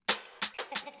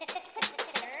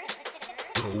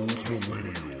Those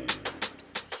millennials.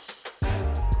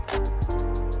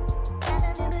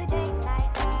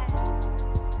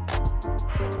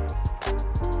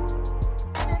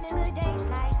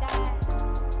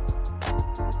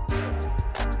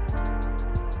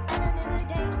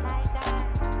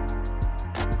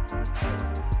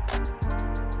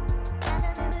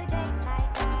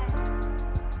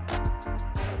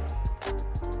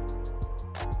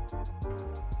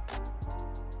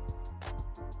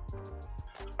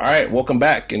 All right, welcome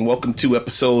back and welcome to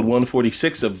episode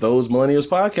 146 of Those Millennials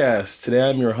podcast. Today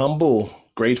I'm your humble,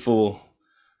 grateful,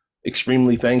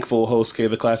 extremely thankful host, K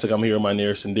the Classic. I'm here with my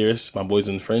nearest and dearest, my boys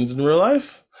and friends in real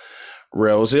life.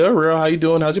 Rel's here. Rel, how you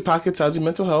doing? How's your pockets? How's your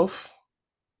mental health?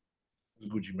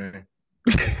 Gucci man.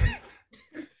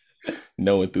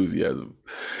 No enthusiasm.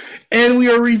 And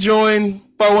we are rejoined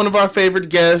by one of our favorite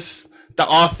guests, the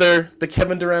author, the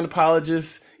Kevin Durant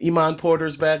apologist, Iman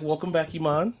Porter's back. Welcome back,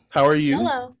 Iman. How are you?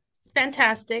 Hello.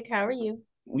 Fantastic. How are you?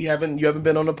 You haven't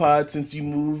been on the pod since you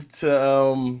moved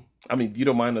to you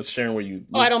don't mind us sharing where you moved?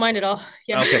 Oh, I don't mind at all.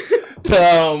 Yeah. Okay.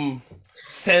 To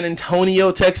San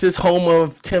Antonio, Texas, home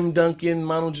of Tim Duncan,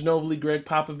 Manu Ginobili, Greg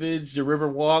Popovich, the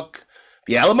Riverwalk,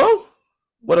 the Alamo?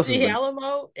 What else is The there?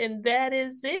 Alamo, and that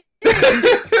is it.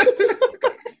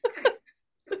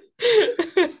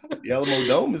 The Alamo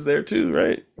Dome is there too,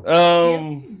 right?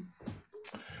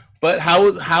 But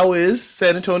how is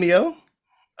San Antonio?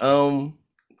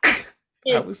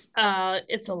 It's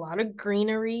a lot of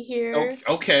greenery here.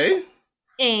 Okay.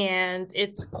 And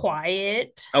it's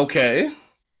quiet. Okay.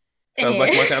 Sounds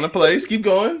like my kind of place. Keep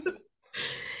going.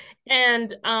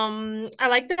 And I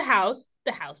like the house.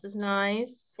 The house is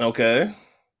nice. Okay.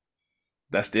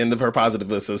 That's the end of her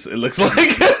positive list. It looks like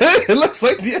it looks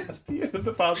like yes, the end of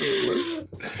the positive list.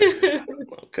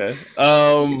 Okay.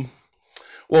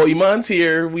 Well, Iman's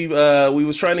here. We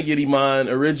was trying to get Iman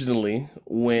originally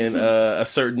when a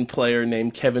certain player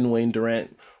named Kevin Wayne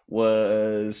Durant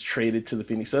was traded to the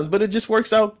Phoenix Suns, but it just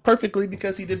works out perfectly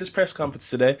because he did his press conference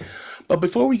today. But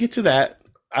before we get to that,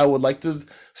 I would like to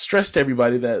stress to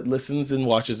everybody that listens and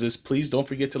watches this, please don't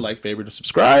forget to like, favorite, and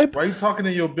subscribe. Why are you talking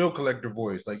in your bill collector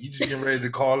voice? Like you just getting ready to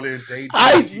call in to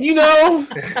I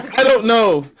don't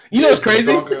know. You know what's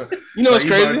crazy? You know what's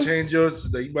crazy? You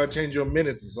about to change your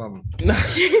minutes or something.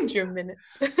 Change your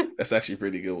minutes. That's actually a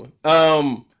pretty good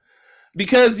one.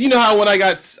 Because you know how when I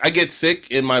get sick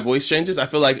and my voice changes, I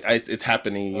feel like it's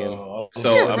happening again. So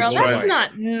I'm bro, trying. that's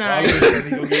not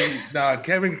nice. Nah,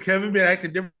 Kevin been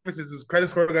acting different since his credit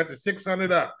score got to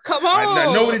 600 up. Come on. I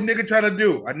know what this nigga trying to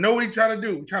do. We're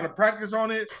trying to practice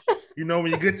on it. You know,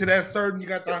 when you get to that certain, you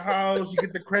got the house, you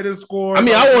get the credit score. I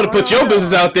mean, I want to put your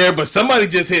business out there, but somebody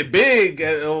just hit big.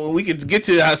 We could get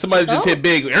to how somebody just hit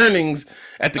big earnings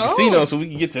at the casino, so we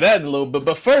can get to that in a little bit.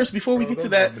 But first, before we get to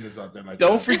that,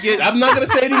 don't forget. I'm not gonna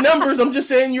say any numbers. I'm just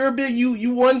saying you're big.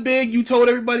 You won big. You told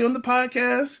everybody on the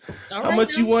podcast how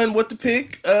much you won, what to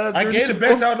pick. I gave the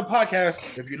bets out on the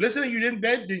podcast. If you listen and you didn't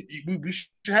bet, we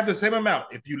should have the same amount.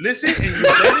 If you listen and you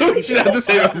bet, we should have the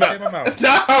same amount. That's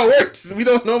not how it works. We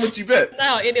don't know what you bet.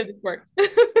 No, any of this works.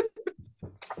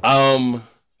 Dang,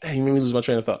 you made me lose my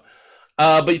train of thought.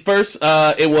 But first,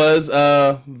 it was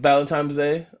Valentine's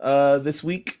Day earlier this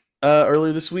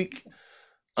week.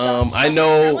 I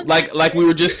know, like we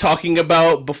were just talking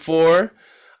about before.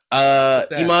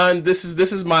 Iman, this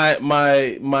is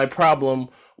my problem.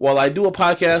 While I do a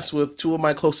podcast with two of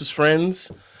my closest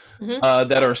friends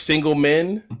that are single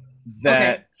men,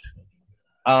 that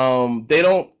they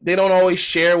don't always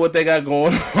share what they got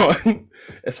going on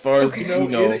as far as let me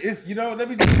just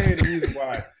tell you the reason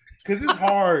why. Because it's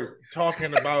hard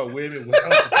talking about women with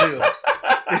Uncle Phil.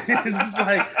 It's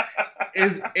like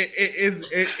as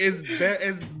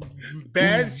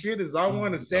bad shit as I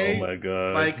want to say. Oh my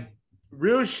god! Like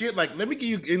real shit. Like let me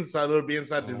give you a little bit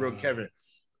inside the real Kevin.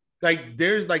 Like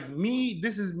there's like me.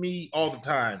 This is me all the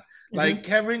time. Like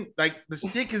Kevin, like the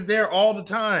stick is there all the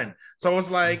time. So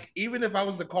it's like even if I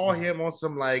was to call him on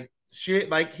some like shit,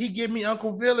 like he give me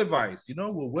Uncle Phil advice. You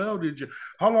know, well,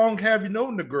 how long have you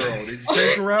known the girl? Did you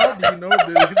take her out? Do you know?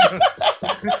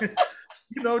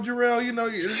 You know, Jarrell, you know,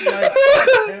 it's like,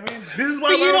 Kevin, this is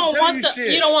why I don't tell you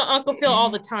shit. You don't want Uncle Phil all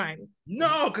the time.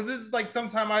 No, because this is like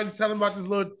sometimes I tell him about this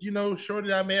little, shorty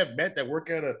that I may have met that work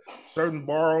at a certain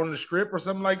bar on the strip or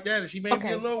something like that, and she may be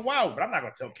a little wild, but I'm not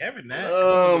gonna tell Kevin that.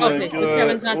 Okay, so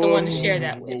Kevin's not the one to share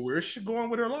that with. Well, where's she going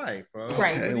with her life?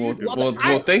 Right. Okay,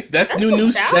 well, thank. That's new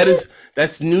news.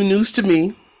 That's new news to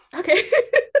me. Okay.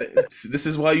 This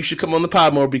is why you should come on the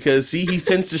pod more, because he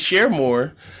tends to share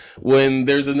more when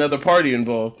there's another party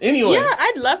involved. Anyway, yeah,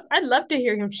 I'd love to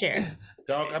hear him share.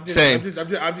 dog. Same. You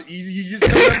just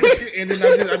come up with shit, and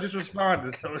then I just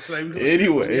responded. So it's like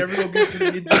anyway, we never gonna get to the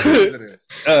nitty-gritty of this.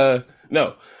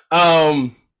 No.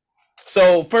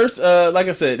 So first, like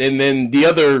I said, and then the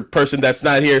other person that's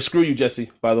not here. Screw you,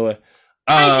 Jesse. By the way.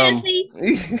 Hi, Jesse.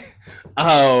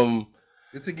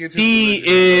 He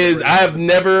is. I've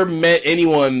never met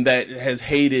anyone that has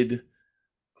hated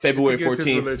February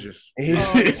 14th.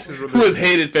 Who has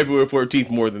hated February 14th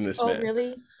more than this man? Oh,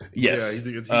 really? Yes.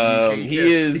 Yeah,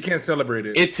 he can't celebrate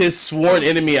it. It's his sworn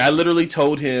enemy. I literally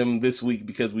told him this week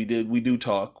because we do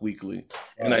talk weekly,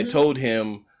 and I told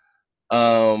him,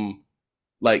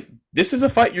 like, this is a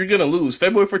fight you're gonna lose.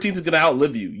 February 14th is gonna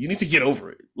outlive you. You need to get over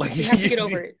it. Like, you have to get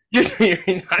over it.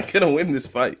 You're not gonna win this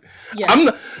fight. Yeah.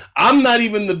 I'm not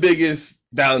even the biggest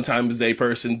Valentine's Day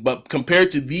person, but compared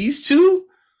to these two,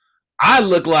 I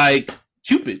look like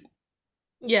Cupid.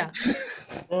 Yeah.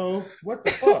 Oh, what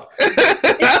the fuck?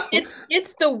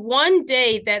 It's the one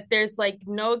day that there's like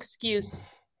no excuse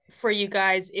for you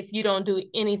guys if you don't do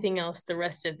anything else the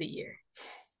rest of the year.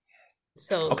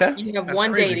 So you have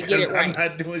one day to get it right. I'm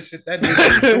not doing shit that day.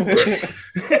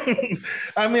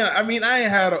 I mean, I ain't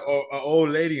had an old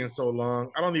lady in so long.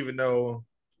 I don't even know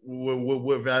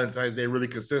what Valentine's Day really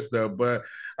consists of, but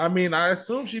I mean, I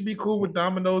assume she'd be cool with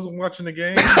dominoes and watching the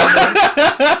game.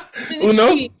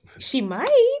 She might.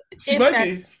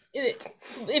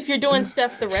 If you're doing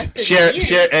stuff the rest of the year.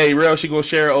 Share. Hey, real, she gonna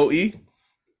share OE.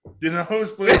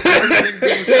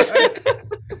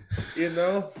 You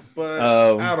know, but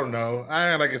I don't know.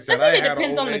 Like I said, I had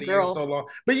an old lady in so long.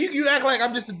 But you act like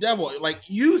I'm just the devil. Like,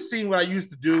 you seen what I used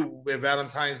to do with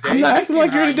Valentine's Day. I'm not acting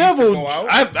like you're the devil.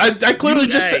 I clearly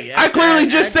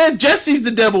just said Jesse's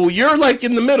the devil. You're like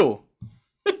in the middle.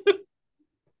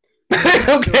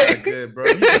 Okay, good, bro.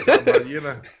 You talk about,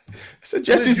 I said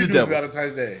Jesse's the devil.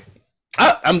 Valentine's Day.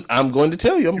 I'm going to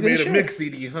tell you. You made a mix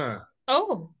CD, huh?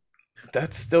 Oh.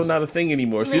 That's still not a thing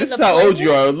anymore. See, this is how old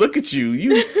you are. Look at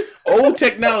you old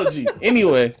technology.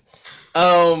 Anyway,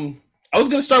 I was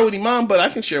gonna start with Iman, but I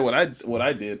can share what I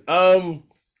did.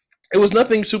 It was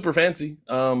nothing super fancy.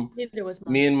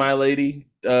 Me and my lady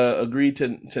agreed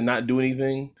to not do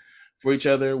anything for each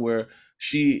other, where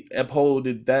she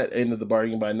upholded that end of the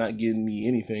bargain by not giving me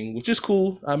anything, which is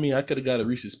cool. I mean, I could have got a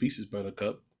Reese's Pieces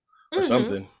Buttercup or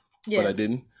something, but I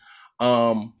didn't.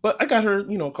 But I got her,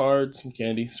 cards and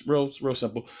candy. It's real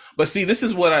simple. But see, this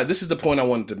is the point I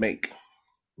wanted to make.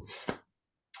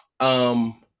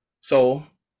 So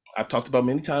I've talked about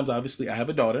many times, obviously, I have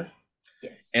a daughter.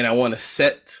 Yes. And I want to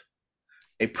set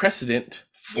a precedent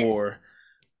for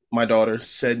my daughter,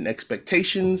 setting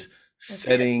expectations,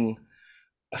 setting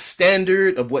a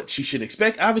standard of what she should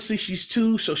expect. Obviously, she's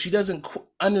 2, so she doesn't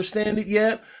understand it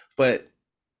yet, but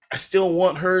I still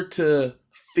want her to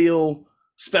feel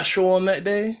special on that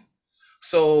day.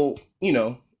 So,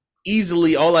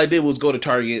 easily all I did was go to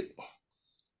Target,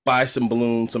 buy some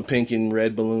balloons, some pink and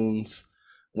red balloons,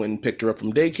 went and picked her up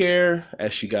from daycare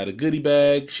as she got a goodie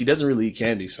bag. She doesn't really eat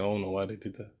candy, so I don't know why they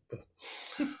did that. But,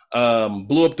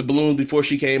 blew up the balloons before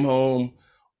she came home,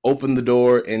 opened the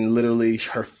door, and literally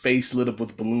her face lit up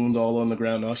with balloons all on the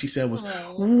ground. All she said was,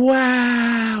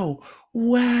 wow,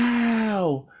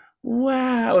 wow,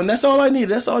 wow. And that's all I needed.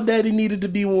 That's all Daddy needed to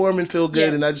be warm and feel good.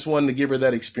 Yes. And I just wanted to give her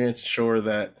that experience and show her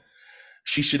that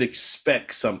she should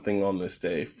expect something on this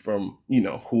day from,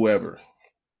 whoever.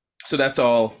 So that's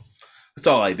all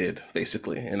I did,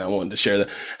 basically. And I wanted to share that.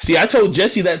 See, I told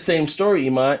Jesse that same story,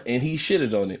 Iman, and he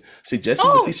shitted on it. See, Jesse's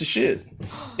a piece of shit.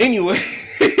 Anyway.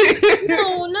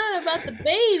 No, not about the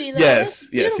baby, though. Yes,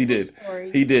 he did.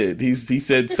 Story. He did. He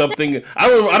said something. I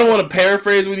don't want to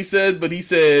paraphrase what he said, but he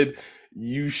said,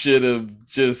 you should have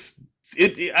just...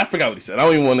 I forgot what he said. I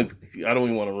don't even want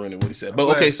to ruin it. What he said, but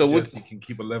okay. So what you can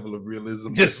keep a level of realism.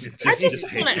 I just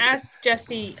want to ask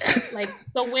Jesse, like,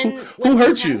 so when who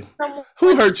hurt you?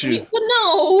 Who hurt you? Well,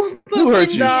 no. Who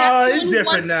hurt you? No, it's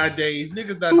different nowadays.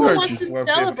 Niggas not who wants to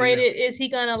celebrate it? Is he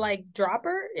gonna like drop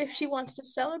her if she wants to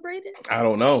celebrate it? I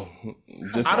don't know.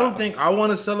 I don't think I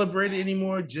want to celebrate it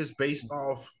anymore, just based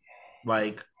off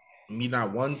like me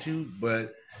not wanting to,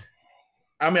 but.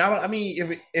 I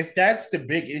mean, if that's the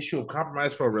big issue of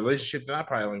compromise for a relationship, then I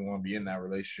probably don't want to be in that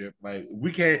relationship. Like,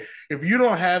 we can't, if you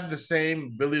don't have the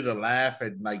same ability to laugh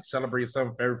and like celebrate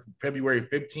something February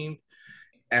 15th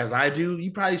as I do,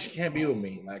 you probably can't be with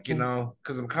me. Like,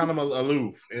 because I'm kind of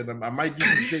aloof and I might do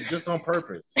some shit just on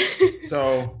purpose.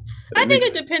 So I think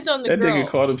it depends on the girl. That nigga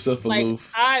called himself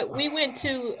aloof. We went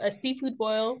to a seafood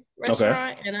boil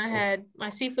restaurant and I had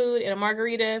my seafood and a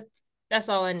margarita. That's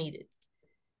all I needed.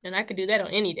 And I could do that on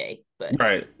any day, but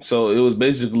right. So it was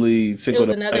basically Cinco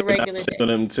de another regular day.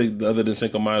 Other than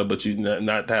Cinco de Mayo, but you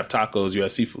not to have tacos, you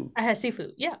had seafood. I had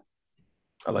seafood, yeah.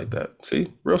 I like that.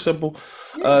 See, real simple.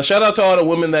 Yeah. Shout out to all the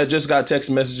women that just got text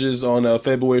messages on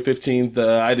February 15th.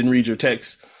 I didn't read your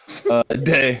text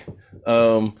day.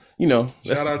 You know,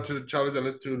 shout out to the Charlies that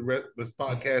listen to this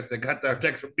podcast that got that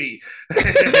text from me.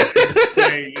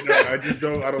 Hey, you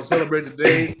know, I don't celebrate the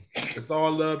day. It's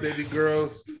all love, baby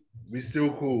girls. We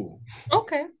still cool.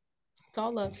 Okay. It's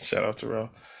all love. Shout out to Ro.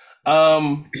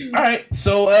 All right,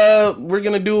 so we're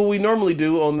gonna do what we normally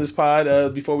do on this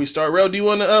pod. Before we start, Rel, do you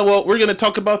want to? Well, we're gonna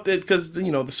talk about it because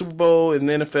you know the Super Bowl and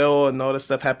the NFL and all that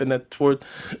stuff happened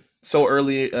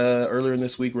earlier in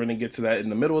this week. We're gonna get to that in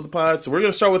the middle of the pod, so we're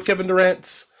gonna start with Kevin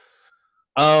Durant's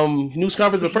news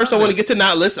conference. But first, I want to get to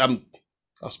Not List. I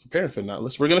was preparing for Not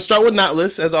List. We're gonna start with Not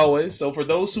List as always. So for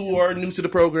those who are new to the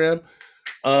program,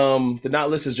 the Not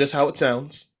List is just how it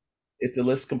sounds. It's a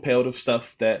list compiled of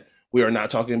stuff that we are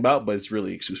not talking about, but it's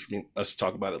really an excuse for us to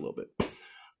talk about it a little bit.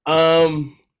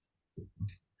 I'm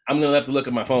gonna have to look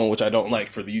at my phone, which I don't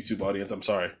like for the YouTube audience. I'm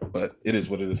sorry, but it is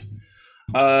what it is.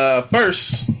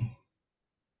 First,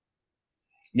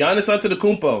 Giannis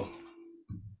Antetokounmpo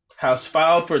has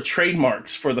filed for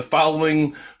trademarks for the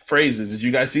following phrases. Did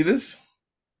you guys see this?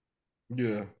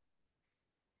 Yeah.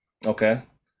 Okay.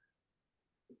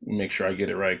 Make sure I get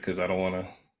it right because I don't want to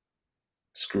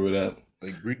screw it up.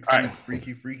 Like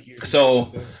freaky.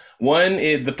 So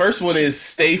the first one is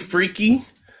stay freaky,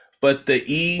 but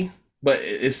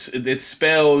it's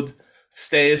spelled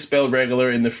stay is spelled regular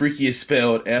and the freaky is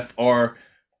spelled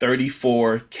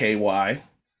FR34KY.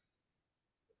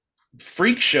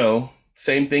 Freak show,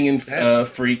 same thing in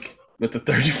freak with the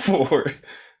 34.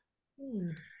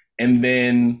 And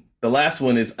then the last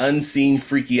one is unseen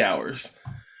freaky hours.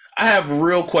 I have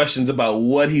real questions about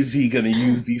what is he going to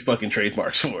use these fucking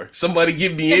trademarks for. Somebody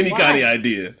give me any kind of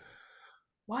idea.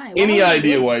 Why? Any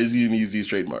idea why he's going to use these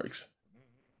trademarks?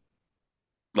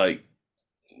 Like,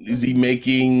 is he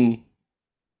making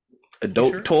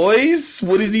adult toys?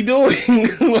 What is he doing?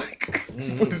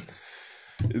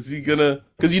 Is he gonna?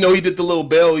 Because you know he did the little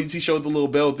bell. He showed the little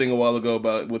bell thing a while ago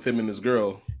about with him and his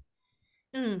girl.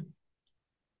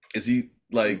 Is he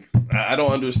like? I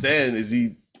don't understand. Is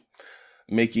he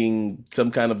making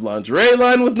some kind of lingerie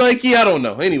line with Nike? I don't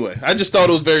know. Anyway, I just thought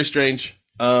it was very strange.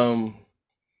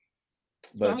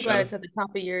 But I'm glad it's at the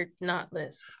top of your not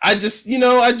list. I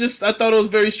thought it was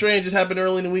very strange. It happened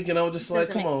early in the week, and I was just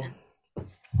like, come on.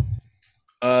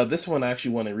 This one I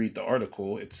actually want to read the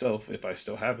article itself if I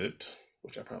still have it,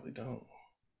 which I probably don't.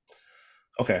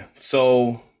 Okay,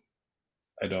 so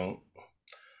I don't.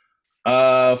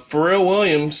 Pharrell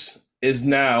Williams is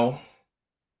now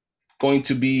going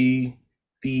to be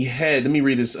the head. Let me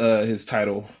read his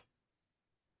title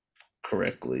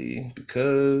correctly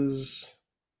because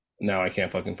now I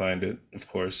can't fucking find it. Of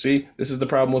course, see, this is the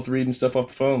problem with reading stuff off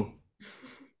the phone.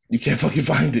 You can't fucking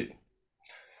find it.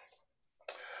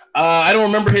 I don't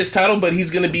remember his title, but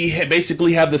he's gonna be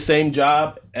basically have the same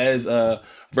job as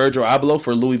Virgil Abloh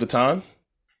for Louis Vuitton.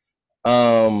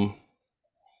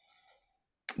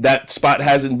 That spot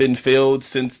hasn't been filled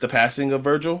since the passing of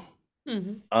Virgil.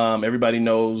 Mm-hmm. Everybody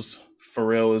knows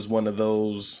Pharrell is one of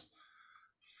those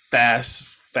fast,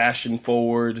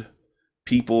 fashion-forward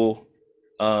people.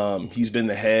 He's been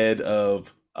the head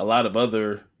of a lot of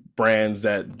other brands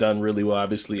that done really well.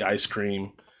 Obviously, ice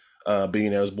cream,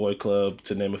 Billionaire's Boy Club,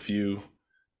 to name a few.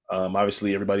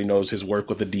 Obviously, everybody knows his work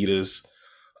with Adidas.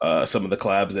 Some of the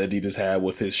collabs that Adidas had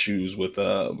with his shoes with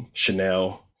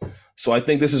Chanel. So I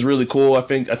think this is really cool. I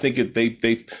think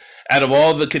they out of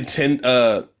all the content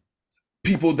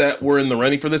people that were in the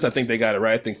running for this, I think they got it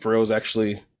right. I think Pharrell's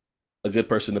actually a good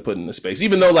person to put in the space,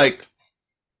 even though like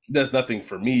that's nothing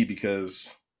for me because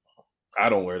I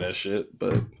don't wear that shit,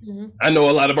 but I know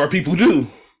a lot of our people do.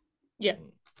 Yeah.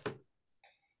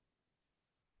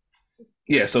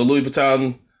 Yeah, so Louis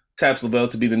Vuitton taps Lavelle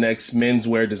to be the next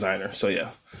menswear designer. So yeah,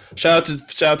 shout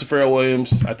out to Pharrell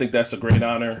Williams. I think that's a great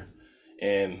honor,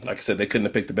 and like I said, they couldn't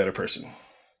have picked a better person.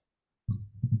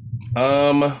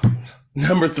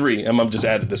 Number 3, I'm just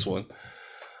added this one.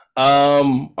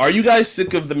 Are you guys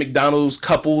sick of the McDonald's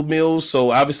couple meals?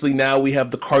 So obviously now we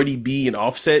have the Cardi B and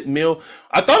Offset meal.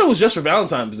 I thought it was just for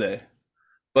Valentine's Day,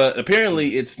 but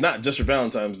apparently it's not just for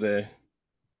Valentine's Day.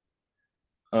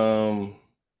 I'm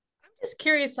just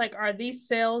curious, like, are these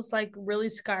sales like really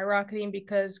skyrocketing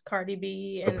because Cardi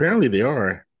B? Apparently they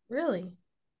are. Really?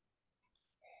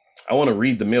 I want to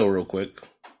read the meal real quick,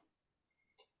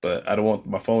 but I don't want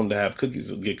my phone to have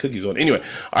get cookies on. Anyway,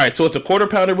 all right. So it's a quarter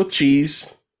pounder with cheese,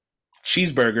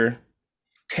 cheeseburger,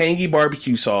 tangy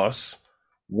barbecue sauce,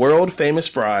 world famous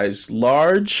fries,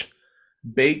 large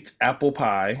baked apple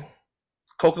pie,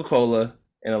 Coca-Cola,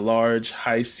 and a large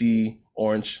Hi-C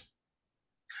orange.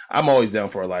 I'm always down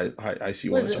for a Hi-C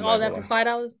orange. All that for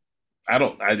 $5?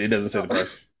 It doesn't say the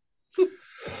price.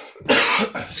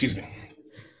 Excuse me.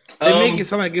 They make it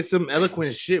sound like it's some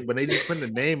eloquent shit, but they just put the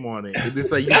name on it.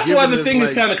 It's like that's why the thing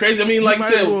is kind of crazy. I mean, like I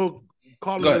said,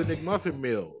 call it a McMuffin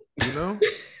meal. You know,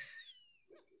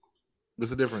 what's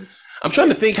the difference? I'm trying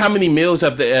to think how many meals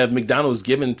have McDonald's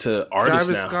given to artists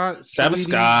now. Travis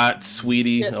Scott,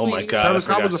 Sweetie. Oh my God, Travis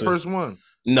Scott was the first one.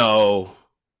 No,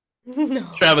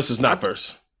 Travis was not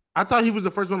first. I thought he was the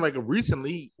first one, like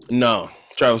recently. No,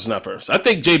 Travis was not first. I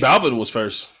think J Balvin was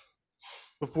first.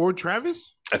 Before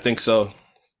Travis? I think so.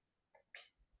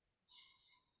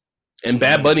 And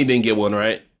Bad Bunny didn't get one,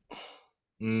 right?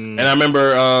 And I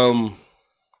remember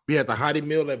we had the Hottie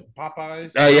Meal at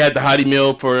Popeyes. Oh, yeah, the Hottie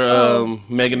Meal for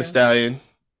Megan Thee Stallion.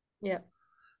 Yeah.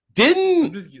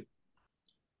 Didn't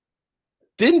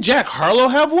Jack Harlow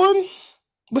have one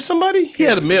with somebody? He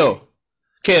had a meal.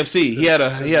 KFC. He had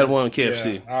one with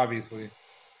KFC. Yeah, obviously.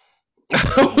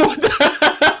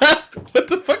 What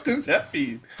the fuck does that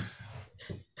mean?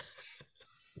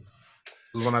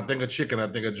 When I think of chicken, I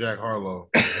think of Jack Harlow.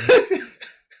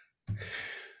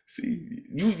 See,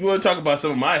 you want to talk about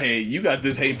some of my hate? You got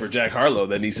this hate for Jack Harlow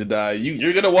that needs to die.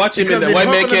 You're gonna watch him in that White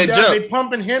Man Can't Jump. They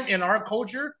pumping him in our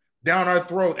culture down our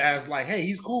throat as like, hey,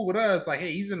 he's cool with us. Like,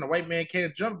 hey, he's in the White Man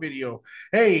Can't Jump video.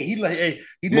 Hey, he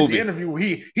did the interview where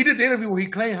he did the interview where he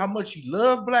claimed how much he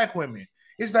loved black women.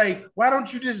 It's like, why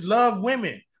don't you just love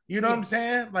women? You know what I'm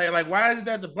saying? Like, why is it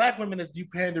that the black women that you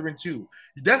pandering to?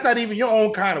 That's not even your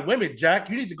own kind of women, Jack.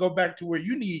 You need to go back to where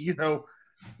you need,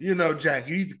 Jack.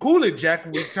 You need to cool it, Jack.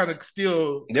 We kind of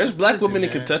still. There's black women in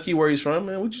Kentucky where he's from,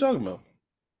 man. What you talking about?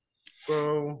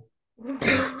 Bro.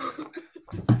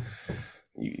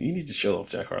 you need to show off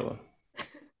Jack Harlow.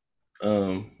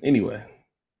 Anyway.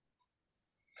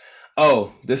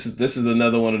 Oh, this is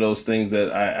another one of those things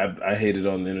that I hated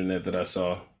on the internet that I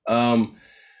saw.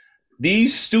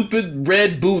 These stupid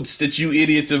red boots that you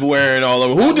idiots are wearing all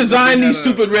over. Who designed these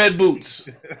stupid red boots?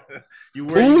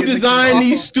 Who designed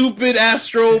these stupid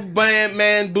Astro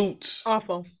Man boots?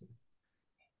 Awful.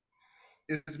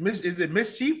 Is it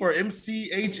Mischief or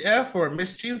MCHF or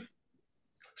Mischief?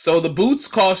 So the boots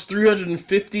cost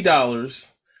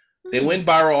 $350. They went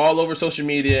viral all over social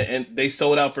media, and they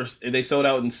sold out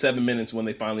in 7 minutes when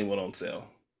they finally went on sale.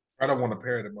 I don't want to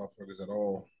pair them motherfuckers at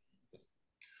all.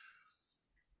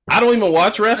 I don't even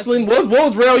watch wrestling. What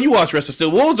was real? You watch wrestling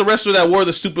still. What was the wrestler that wore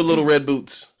the stupid little red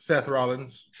boots? Seth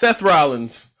Rollins. Seth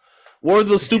Rollins wore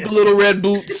the stupid little red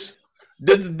boots.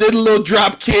 Did a little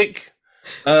drop kick.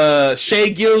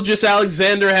 Shea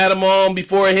Gilgeous-Alexander had him on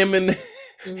before him and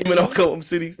Oklahoma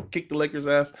City kicked the Lakers'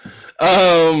 ass.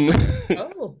 I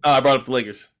brought up the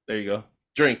Lakers. There you go.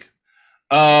 Drink.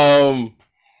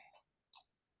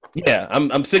 Yeah,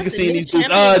 I'm sick of seeing these boots.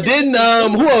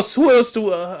 Who else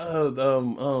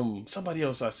do somebody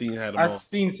else I seen had them on. I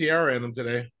seen Ciara in them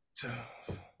today.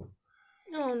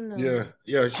 Oh no.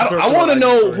 Yeah. I want to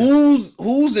know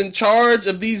who's in charge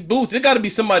of these boots. It got to be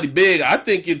somebody big. I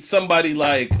think it's somebody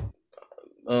like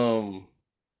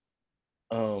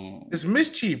it's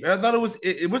Mischief. I thought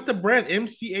it was the brand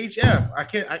MCHF.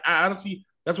 I honestly,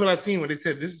 that's what I seen when they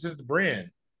said this is just the brand.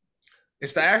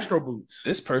 It's the Astro boots.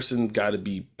 This person got to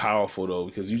be powerful though,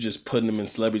 because you just putting them in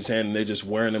celebrities' hand and they're just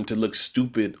wearing them to look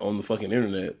stupid on the fucking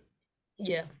internet.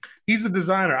 Yeah, he's a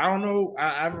designer. I don't know. I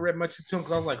haven't read much into him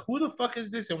because I was like, "Who the fuck is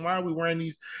this? And why are we wearing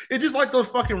these?" It's just like those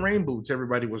fucking rain boots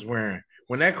everybody was wearing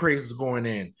when that craze was going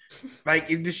in. Like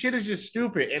the shit is just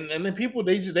stupid, and then people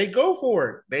they go for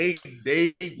it. They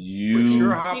for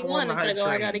sure hop on the hype train.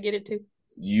 I gotta get it too.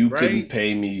 You couldn't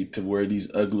pay me to wear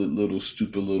these ugly little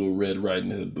stupid little Red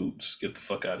Riding Hood boots. Get the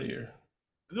fuck out of here.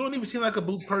 You don't even seem like a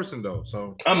boot person though.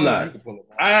 So I'm not.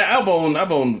 I've owned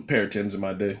a pair of Timbs in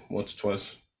my day once or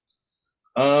twice.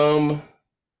 And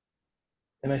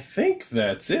I think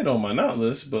that's it on my not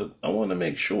list, but I want to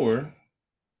make sure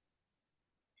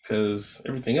because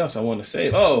everything else I want to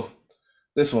save. Oh,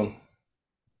 this one.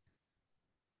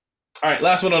 All right,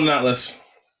 last one on the not list.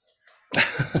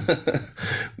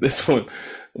 This one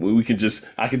I could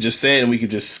just say it and we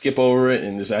could just skip over it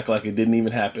and just act like it didn't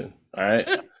even happen. All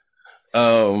right.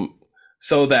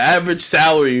 So the average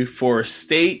salary for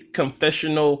state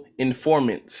confessional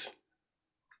informants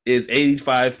is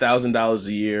 $85,000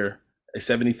 a year, a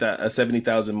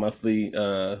 $70,000 monthly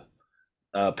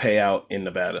payout in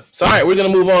Nevada. So all right, we're gonna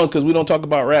move on because we don't talk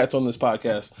about rats on this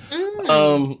podcast.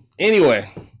 Anyway.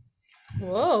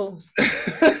 Whoa.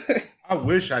 I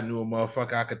wish I knew a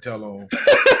motherfucker I could tell on.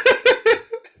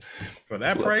 For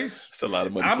that price, that's a lot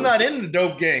of money. I'm not in the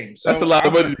dope game. So that's a lot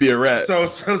of money to be a rat. So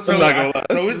it's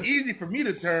easy for me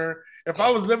to turn. If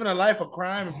I was living a life of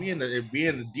crime and being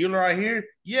the dealer out here,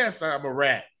 yes, I'm a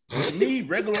rat. Me,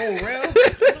 regular old rail,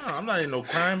 no, I'm not in no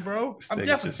crime, bro. I'm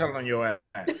definitely telling on your ass.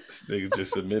 This nigga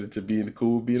just admitted to being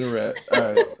cool, being a rat. All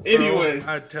right. Anyway,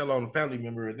 I'd tell on a family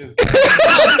member at this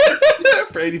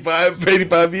for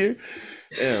 85 years.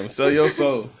 Damn, sell your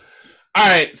soul. All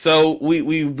right, so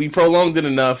we prolonged it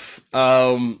enough.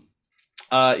 Iman,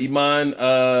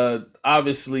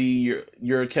 obviously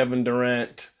you're a Kevin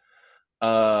Durant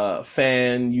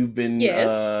fan. You've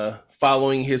been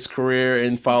following his career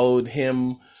and followed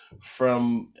him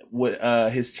from what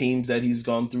his teams that he's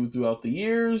gone throughout the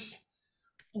years.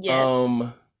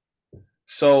 Yes.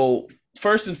 So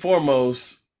first and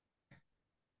foremost,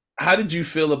 how did you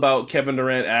feel about Kevin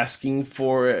Durant asking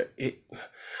for it?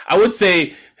 I would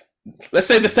say, let's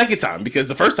say the second time, because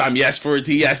the first time he asked for it,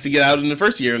 he asked to get out in the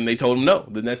first year, and they told him no.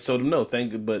 The Nets told him no. But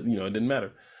it didn't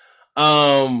matter.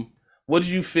 What did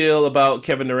you feel about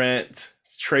Kevin Durant's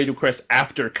trade request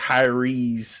after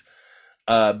Kyrie's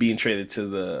being traded to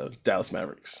the Dallas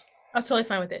Mavericks? I was totally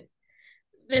fine with it.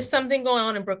 There's something going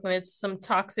on in Brooklyn. It's some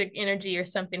toxic energy or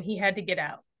something. He had to get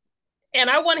out. And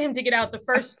I wanted him to get out the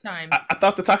first time. I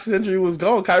thought the toxic energy was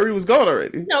gone. Kyrie was gone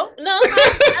already. No.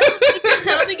 I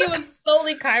don't think it was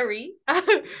solely Kyrie.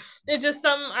 It's just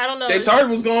I don't know. James Harden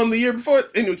was gone the year before.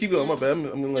 Anyway, keep going. My bad.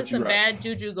 I'm gonna let you some bad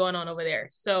juju going on over there.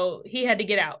 So he had to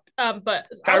get out. But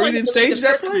Kyrie didn't sage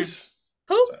that place.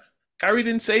 Who? Sorry. Kyrie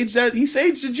didn't sage that. He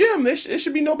saged the gym. It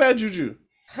should be no bad juju.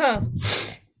 Huh.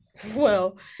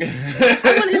 Well,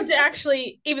 I want him to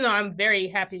actually, even though I'm very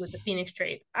happy with the Phoenix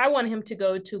trade, I want him to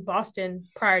go to Boston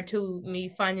prior to me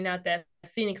finding out that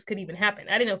Phoenix could even happen.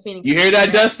 I didn't know Phoenix. You hear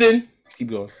that, Dustin? Keep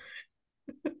going.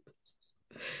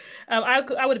 I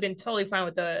would have been totally fine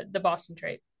with the Boston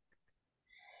trade.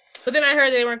 But then I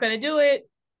heard they weren't going to do it.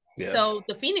 Yeah. So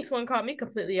the Phoenix one caught me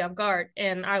completely off guard,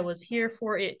 and I was here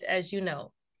for it, as you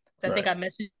know. So I think I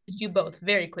messaged you both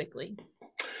very quickly.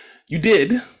 You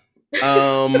did.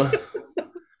 Real,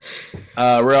 I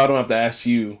don't have to ask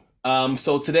you.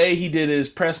 So today he did his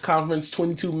press conference,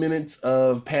 22 minutes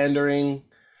of pandering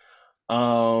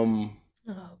from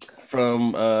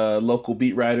local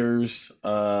beat writers.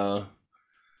 Why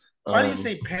do you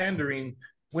say pandering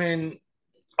when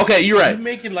okay, you're right. You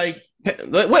make it like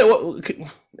wait,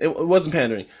 it wasn't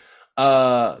pandering.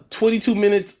 22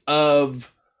 minutes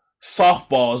of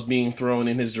softballs being thrown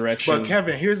in his direction. But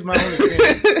Kevin, here's my only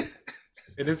thing.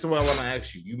 And this is what I want to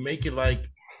ask you. You make it like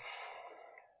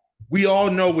we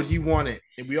all know what he wanted,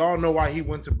 and we all know why he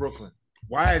went to Brooklyn.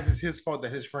 Why is this his fault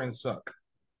that his friends suck?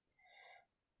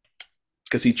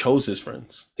 Because he chose his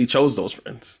friends. He chose those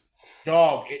friends.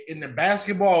 Dog, in the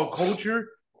basketball culture,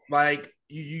 like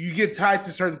you get tied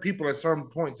to certain people at certain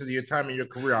points of your time in your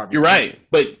career. Obviously. You're right,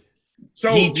 but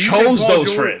so he chose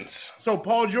those friends. So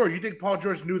Paul George, you think Paul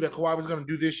George knew that Kawhi was going to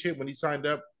do this shit when he signed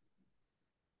up?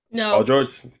 No.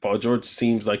 Paul George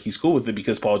seems like he's cool with it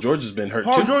because Paul George has been hurt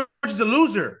too. Paul George is a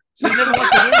loser, so he never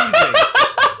wants to win anything.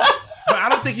 But I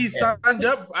don't think he signed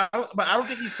up. I don't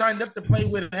think he signed up to play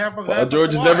with half of. Paul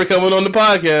George is never coming on the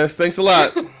podcast. Thanks a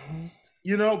lot. But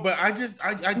I just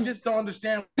don't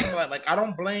understand. Like I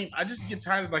don't blame. I just get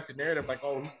tired of like the narrative. Like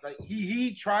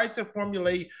he tried to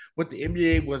formulate what the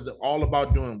NBA was all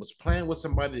about doing, was playing with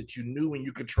somebody that you knew and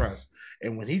you could trust.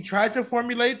 And when he tried to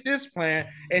formulate this plan,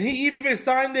 and he even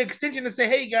signed the extension to say,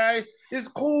 "Hey guys, it's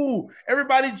cool.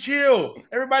 Everybody chill.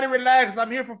 Everybody relax.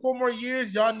 I'm here for 4 more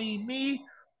years. Y'all need me.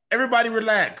 Everybody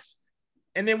relax."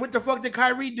 And then what the fuck did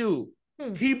Kyrie do?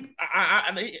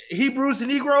 Hebrews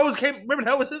and Negroes came. Remember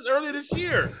that was this earlier this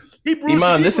year.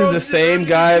 Iman, this is the same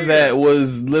guy that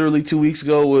was literally 2 weeks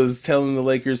ago was telling the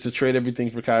Lakers to trade everything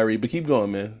for Kyrie. But keep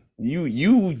going, man. You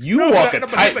walk a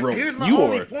tightrope. Here's my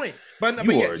only point. But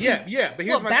yeah. But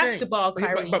here's my basketball, thing.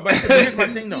 Kyrie. But here's my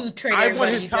thing, though. I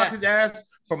want his toxic ass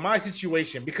for my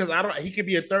situation because he could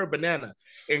be a third banana.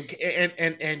 And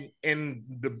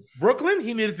the Brooklyn,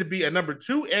 he needed to be a number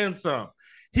 2 and some.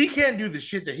 He can't do the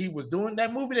shit that he was doing.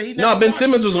 That movie that he Ben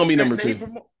Simmons was gonna be number 2.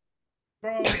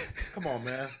 Bro, come on,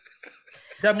 man.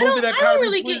 That movie I don't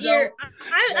really get your.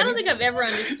 I don't think I've ever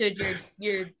understood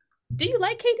your. Do you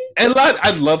like KD? I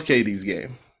love KD's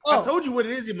game. I told you what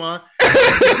it is, Iman.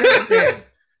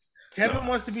 Kevin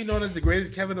wants to be known as the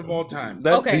greatest Kevin of all time.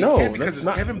 Because there's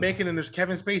Kevin Bacon and there's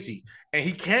Kevin Spacey, and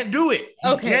he can't do it.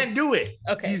 He can't do it.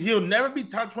 Okay, he'll never be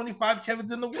top 25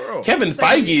 Kevins in the world. Kevin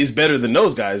Feige is better than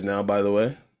those guys now, by the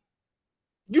way.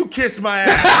 You kiss my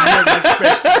ass.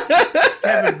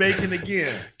 Kevin Bacon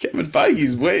again. Kevin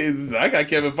Feige's way. I got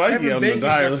Kevin Feige Kevin on Bacon the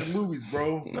got list. some movies,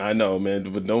 bro. I know,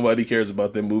 man, but nobody cares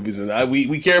about them movies, and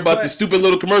we care about the stupid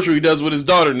little commercial he does with his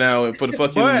daughter now, and for the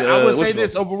fucking. But I would say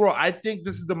this overall: I think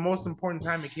this is the most important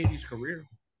time in KD's career.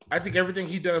 I think everything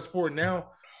he does for it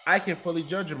now, I can fully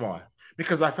judge him on.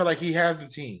 Because I feel like he has the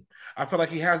team. I feel like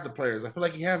he has the players. I feel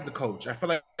like he has the coach. I feel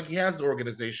like he has the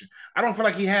organization. I don't feel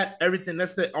like he had everything.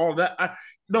 That's all that.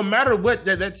 No matter what,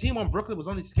 that team on Brooklyn was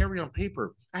only scary on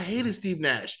paper. I hated Steve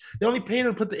Nash. They only paid him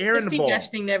to put the air in the ball. Steve Nash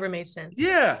thing never made sense.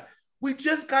 Yeah. We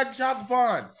just got Jacques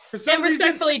Vaughn. For some reason,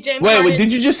 respectfully, James. Wait,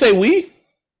 did you just say we?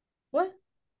 What?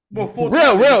 Well,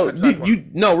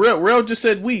 Real just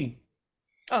said we.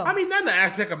 Oh. I mean, not in the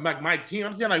aspect of like my team.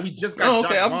 I'm saying like we just got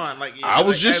Jacques Vaughn. Like I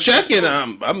was just checking.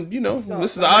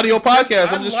 This is an audio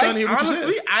podcast. I'm just trying to hear what you said.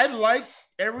 Honestly, I like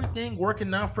everything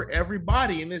working out for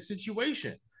everybody in this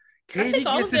situation. I think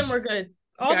all of them were good.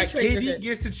 KD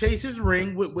gets to chase his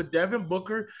ring with Devin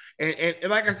Booker, and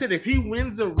like I said, if he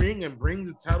wins a ring and brings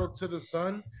the title to the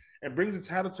Sun and brings the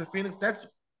title to Phoenix, that's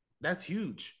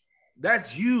huge. That's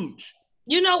huge.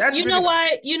 You know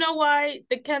why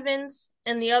the Kevins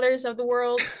and the others of the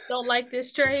world don't like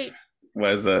this trade? Why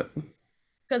is that?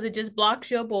 Because it just blocks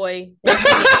your boy.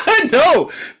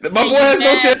 No, my boy has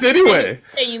no chance anyway.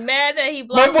 And you mad that he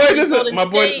blocked my boy doesn't.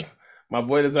 My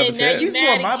boy doesn't have a chance. He's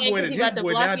more my boy than his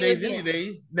boy nowadays any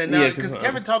day. Because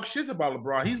Kevin talks shit about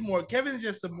LeBron. Kevin's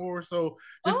just a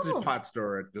pot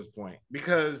stirrer at this point.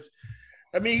 Because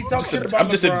I mean, he talks shit about LeBron. I'm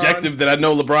just objective that I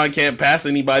know LeBron can't pass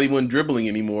anybody when dribbling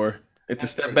anymore. It's a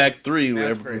step back three.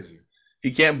 That's crazy.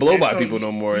 He can't blow by people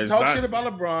no more. He talks shit about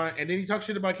LeBron, and then he talks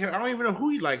shit about Kevin. I don't even know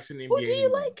who he likes in the NBA. Who do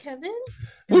you like, Kevin?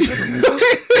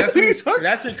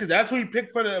 That's who he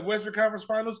picked for the Western Conference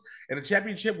Finals, and the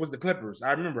championship was the Clippers.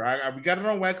 I remember. We got it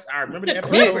on wax. I remember the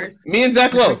episode. Me and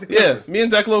Zach Lowe. Yeah, me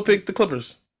and Zach Lowe picked the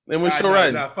Clippers. And we're still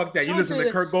riding. Nah, fuck that. You listen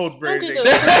to Kirk Goldsberry.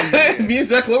 Me and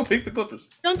Zach Lowe picked the Clippers.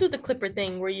 Don't do the Clipper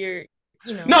thing where you're,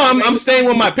 No, I'm staying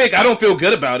with my pick. I don't feel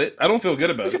good about it. What's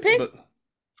your pick? But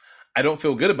I don't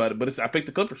feel good about it, but I picked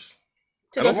the Clippers.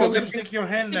 I don't feel good. Stick your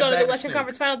hand in to go to the Western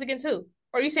Conference Finals against who?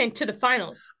 Or are you saying to the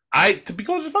finals? To be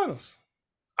going to the finals.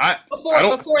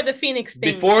 Before the Phoenix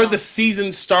thing. Before the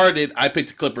season started, I picked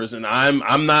the Clippers, and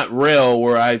I'm not real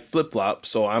where I flip flop,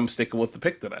 so I'm sticking with the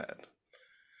pick that I had.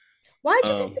 Why'd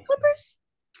you pick the Clippers?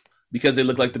 Because they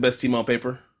look like the best team on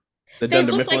paper. They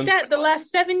looked like that the last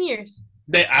 7 years.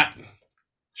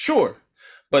 Sure,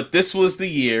 but this was the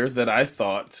year that I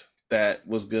thought that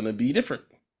was gonna be different.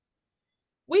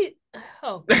 This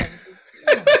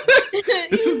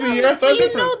is the year I thought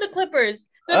different. You know the Clippers,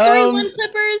 the 3-1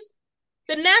 Clippers,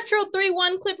 the natural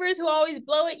 3-1 Clippers who always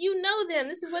blow it. You know them.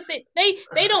 This is what they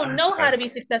don't know how to be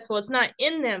successful. It's not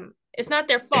in them. It's not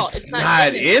their fault. It's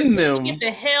not in them. Get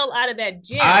the hell out of that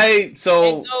gym. And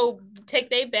go take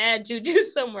their bad juju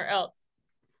somewhere else.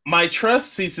 My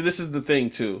trust. So this is the thing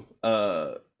too.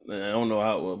 I don't know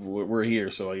how we're here,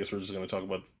 so I guess we're just going to talk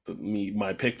about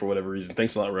my pick for whatever reason.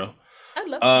 Thanks a lot, Ro. I'd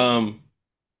love to.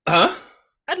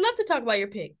 I'd love to talk about your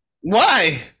pick.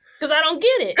 Why? Because I don't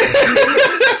get it.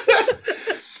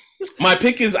 My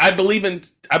pick is I believe in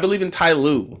Ty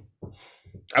Lue.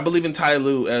 I believe in Ty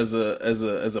Lue as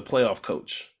a playoff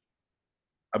coach.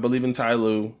 I believe in Ty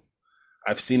Lue.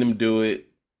 I've seen him do it.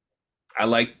 I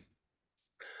like.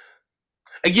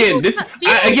 Again, let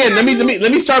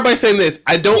me start by saying this.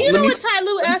 I don't. You know what Ty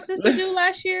Lue asked us to do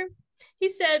last year? He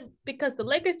said because the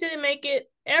Lakers didn't make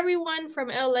it, everyone from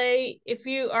LA, if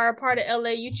you are a part of LA,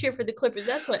 you cheer for the Clippers.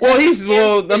 That's what. Well,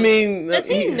 I mean, does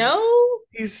he know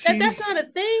that's not a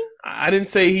thing? I didn't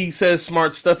say he says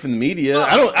smart stuff in the media.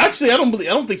 I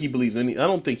don't think he believes any. I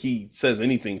don't think he says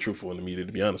anything truthful in the media.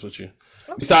 To be honest with you,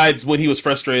 besides when he was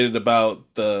frustrated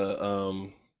about the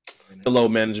low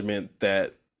management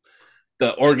that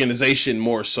the organization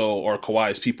more so or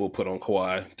Kawhi's people put on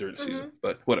Kawhi during the season,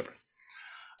 but whatever.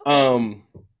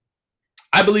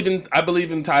 I believe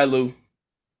in Ty Lue.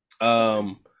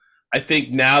 I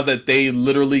think now that they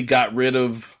literally got rid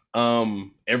of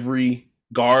every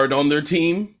guard on their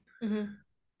team,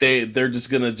 they're just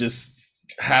gonna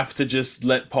have to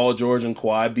let Paul George and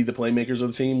Kawhi be the playmakers of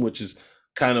the team, which is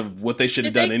kind of what they should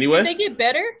have done anyway. Did they get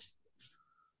better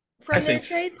from their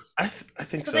trades? I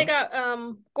think so. They got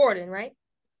Gordon, right?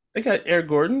 They got Eric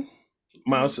Gordon,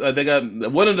 Miles. They got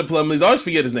one of the Plumlees. I always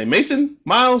forget his name. Mason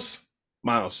Miles.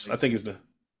 I think it's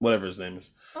whatever his name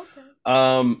is. Okay.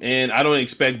 And I don't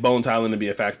expect Bones Highland to be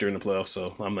a factor in the playoffs,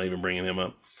 so I'm not even bringing him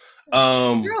up.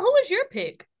 Girl, who was your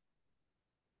pick?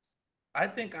 I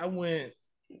think I went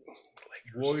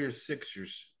Warriors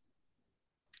Sixers.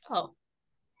 Oh.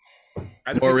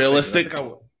 More realistic. I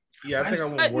think I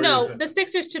want Warriors. No, the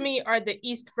Sixers to me are the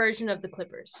East version of the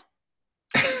Clippers.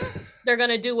 They're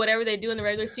gonna do whatever they do in the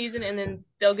regular season, and then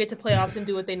they'll get to playoffs and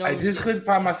do what they normally do. I just couldn't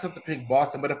find myself to pick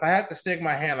Boston, but if I had to stick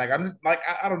my hand, like I'm just like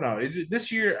I don't know.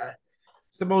 This year,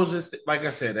 it's the most. Just like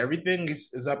I said, everything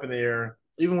is up in the air.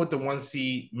 Even with the 1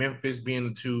 seed, Memphis being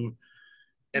the 2,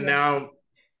 and now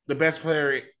the best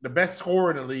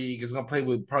scorer in the league is gonna play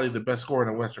with probably the best scorer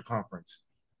in the Western Conference.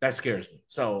 That scares me.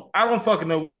 So I don't fucking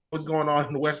know what's going on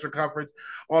in the Western Conference.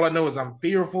 All I know is I'm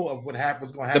fearful of what's going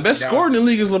to happen. The best scorer in the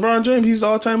league is LeBron James. He's the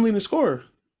all-time leading scorer.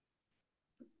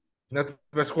 Not the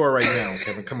best scorer right now,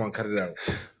 Kevin. Come on, cut it out.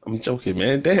 I'm joking,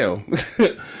 man. Damn.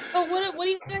 But what do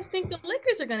you guys think the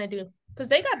Lakers are going to do? Because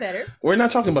they got better. We're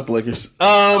not talking about the Lakers.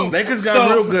 Lakers got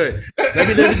real good. Let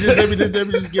me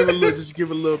just give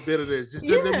a little bit of this.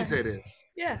 Let me say this.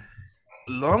 Yeah.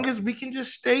 Long as we can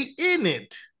just stay in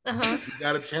it, we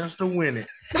got a chance to win it.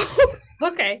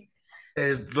 Okay.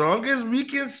 As long as we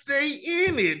can stay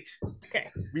in it,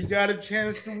 we got a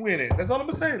chance to win it. That's all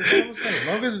I'm saying. As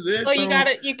long as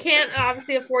you can't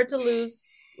obviously afford to lose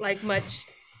like much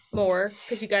more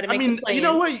because you got to make. You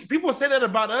know what? People say that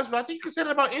about us, but I think you can say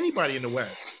that about anybody in the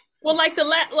West. Well,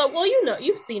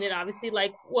 you've seen it obviously.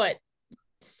 Like what?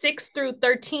 6 through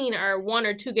 13 are 1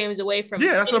 or 2 games away from.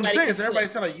 Yeah, that's what I'm saying. So everybody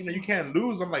said you can't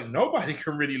lose. I'm like, nobody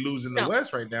can really lose in the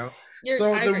West right now.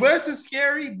 The West is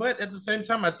scary, but at the same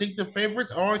time, I think the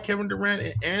favorites are Kevin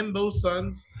Durant and those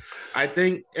Suns. I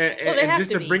think, and just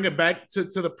to bring it back to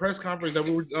the press conference that we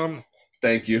were.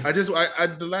 Thank you.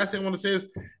 The last thing I want to say is,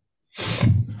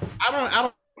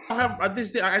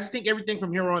 I just think everything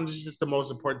from here on is just the most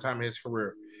important time in his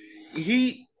career.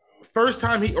 First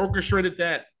time he orchestrated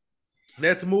that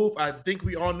Nets move. I think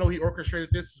we all know he orchestrated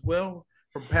this as well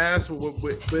from past.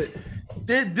 But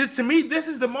to me, this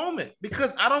is the moment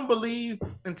because I don't believe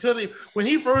when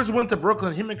he first went to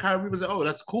Brooklyn, him and Kyrie was like, oh,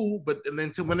 that's cool. But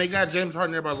when they got James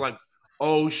Harden, everybody was like,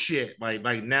 oh shit, like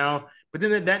now. But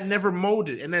then that never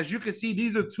molded. And as you can see,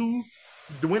 these are 2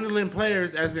 dwindling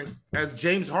players. As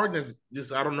James Harden is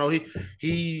just, I don't know.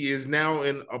 He is now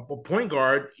in a point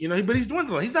guard, but he's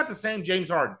dwindling. He's not the same James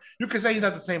Harden. You can say he's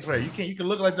not the same player. You can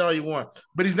look like that all you want,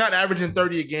 but he's not averaging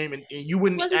 30 a game, and you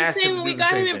wouldn't ask him to do the same when we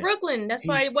got him in Brooklyn. That's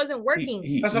why it wasn't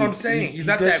working. That's what I'm saying. He's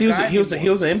not that guy. He was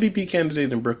an MVP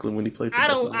candidate in Brooklyn when he played for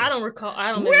Brooklyn. I don't recall.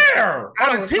 I don't. Where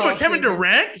on a team with Kevin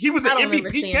Durant, he was an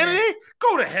MVP candidate.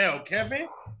 Go to hell, Kevin.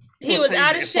 He was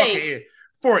out of shape.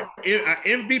 For an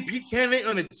MVP candidate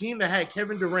on a team that had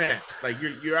Kevin Durant, like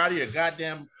you're out of your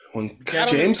goddamn. When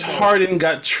James Harden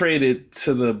got traded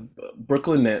to the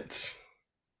Brooklyn Nets,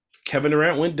 Kevin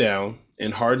Durant went down,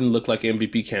 and Harden looked like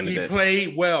MVP candidate. He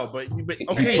played well, but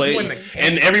okay,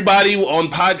 and everybody on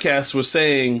podcasts was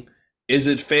saying, "Is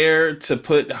it fair to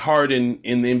put Harden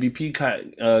in the MVP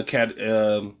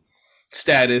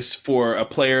status for a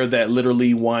player that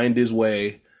literally whined his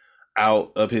way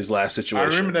out of his last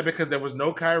situation?" I remember that because there was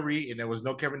no Kyrie and there was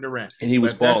no Kevin Durant, and he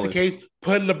was balling. If that's the case,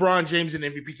 put LeBron James in the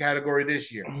MVP category this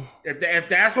year. If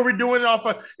that's what we're doing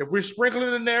if we're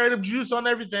sprinkling the narrative juice on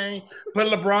everything, put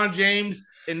LeBron James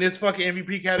in this fucking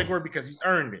MVP category because he's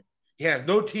earned it. He has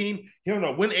no team. He don't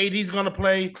know when AD's gonna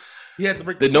play. He had to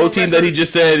break the no team that he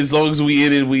just said. As long as we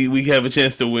in it, we have a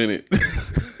chance to win it.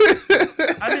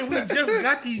 I mean, we just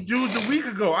got these dudes a week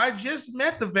ago. I just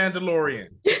met the Vandalorian.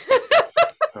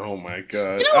 Oh my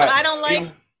god! You know what I don't like?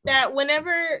 That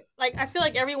whenever, like, I feel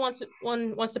like everyone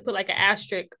wants to put like an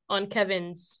asterisk on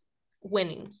Kevin's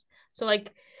winnings. So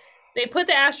like, they put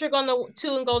the asterisk on the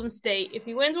 2 in Golden State. If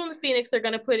he wins on the Phoenix, they're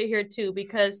gonna put it here too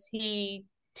because he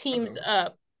teams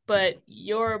up. But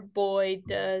your boy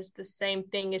does the same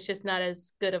thing. It's just not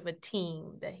as good of a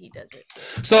team that he does it.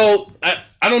 So I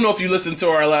don't know if you listened to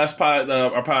our last pod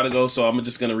ago. So I'm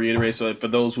just gonna reiterate. So for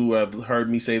those who have heard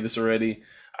me say this already,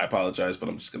 I apologize, but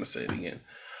I'm just gonna say it again.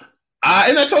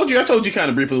 And I told you kind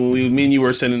of briefly when me and you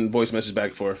were sending voice messages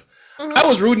back and forth. Mm-hmm. I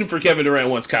was rooting for Kevin Durant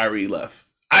once Kyrie left.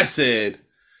 I said,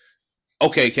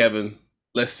 "Okay, Kevin,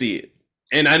 let's see it."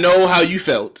 And I know how you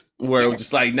felt, where it was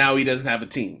just like now he doesn't have a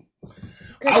team.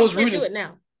 I was rooting it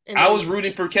now. I was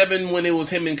rooting for Kevin when it was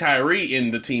him and Kyrie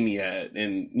in the team he had,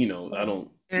 and I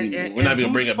don't. We're not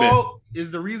even bring up fault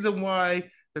is the reason why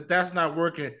that's not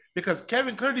working because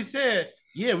Kevin clearly said,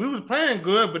 "Yeah, we was playing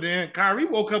good, but then Kyrie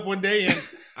woke up one day and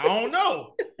I don't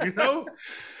know,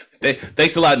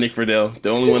 Thanks a lot, Nick Friedel, the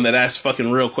only one that asks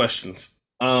fucking real questions.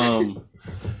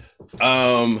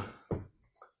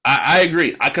 I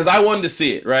agree because I wanted to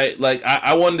see it, right? Like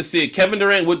I wanted to see it. Kevin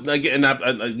Durant would again,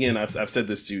 and I've said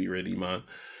this to you already, man.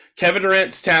 Kevin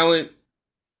Durant's talent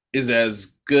is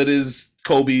as good as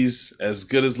Kobe's, as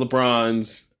good as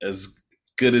LeBron's, as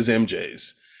good as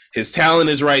MJ's. His talent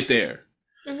is right there.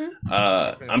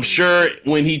 I'm sure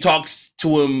when he talks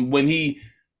to him,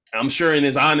 I'm sure in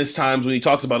his honest times when he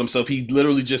talks about himself, he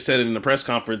literally just said it in a press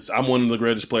conference. I'm one of the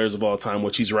greatest players of all time,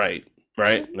 which he's right.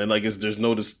 And like, there's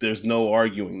no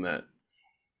arguing that.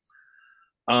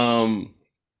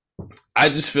 I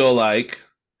just feel like,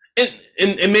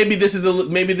 and maybe this is a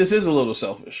little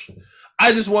selfish.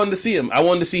 I just wanted to see him. I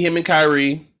wanted to see him and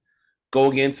Kyrie go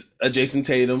against Jason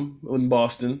Tatum in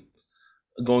Boston,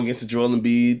 going against Joel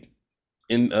Embiid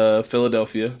in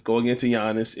Philadelphia, going against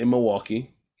Giannis in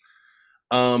Milwaukee.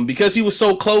 Because he was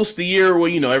so close the year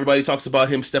where, everybody talks about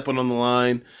him stepping on the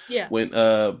line. Yeah. When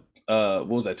what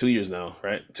was that? 2 years now,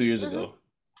 right? 2 years ago.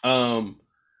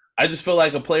 I just feel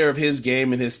like a player of his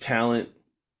game and his talent.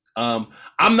 I'm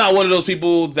not one of those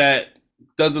people that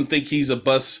doesn't think he's a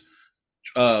bus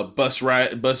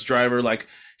driver. Like,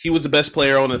 he was the best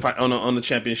player on the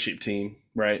championship team,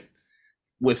 right?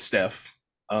 With Steph.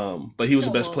 But he was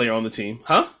the best player on the team.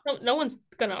 Huh? No one's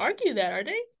gonna argue that, are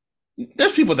they?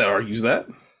 There's people that argues that.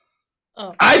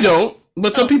 Oh. I don't,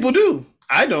 but some people do.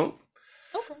 I don't.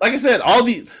 Okay. Like I said, all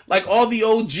the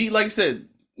OG, like I said,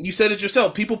 you said it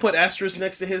yourself. People put asterisks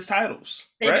next to his titles.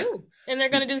 They do. And they're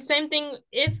going to do the same thing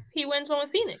if he wins one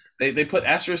with Phoenix. They put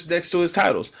asterisks next to his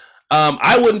titles.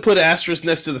 I wouldn't put an asterisk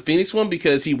next to the Phoenix one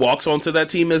because he walks onto that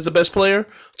team as the best player,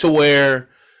 to where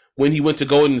when he went to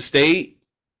Golden State,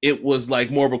 it was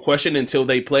like more of a question until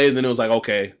they played, and then it was like,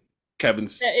 okay,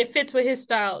 Kevin's... Yeah, it fits with his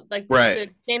style. Like, the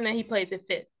game that he plays, it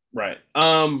fit. Right.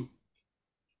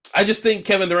 I just think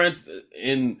Kevin Durant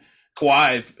and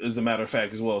Kawhi, as a matter of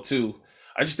fact, as well, too.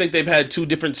 I just think they've had two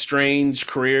different strange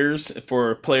careers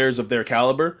for players of their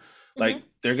caliber. Like,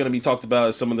 they're going to be talked about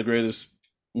as some of the greatest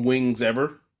wings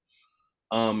ever.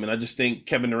 And I just think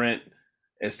Kevin Durant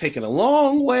has taken a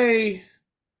long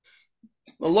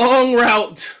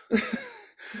route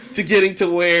to getting to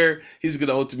where he's going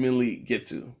to ultimately get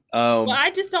to. Well,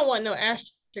 I just don't want no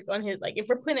asterisk on his. Like, if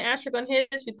we're putting an asterisk on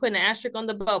his, we put an asterisk on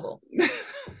the bubble.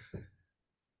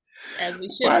 As we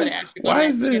should put an asterisk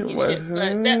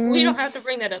on that. We don't have to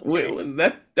bring that up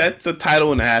today. That's a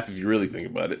title and a half if you really think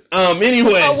about it.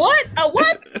 Anyway. A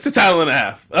what? It's a title and a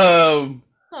half.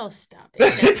 Oh, stop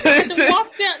it.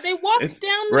 They walked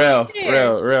down the stairs.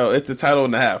 Real. It's a title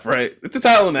and a half, right? It's a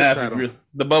title and a half.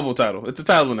 The bubble title. It's a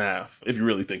title and a half, if you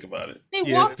really think about it. They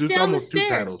walked down the stairs.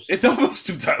 2 titles. It's almost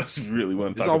 2 titles if you really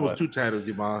want to talk about it. It's almost 2 titles,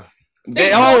 Iman.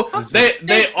 They all get out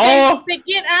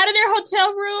of their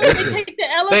hotel room. They take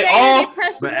the elevator. They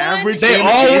press one. They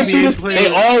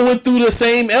all went through the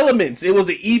same elements. It was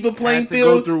an even playing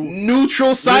field,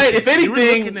 neutral site. If anything, you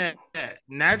were looking at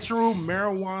natural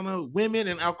marijuana, women,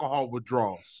 and alcohol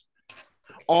withdrawals,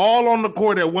 all on the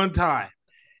court at one time.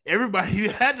 Everybody,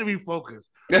 you had to be focused.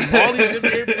 All these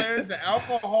NBA players, the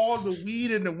alcohol, the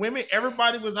weed, and the women,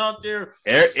 everybody was out there.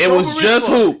 It was just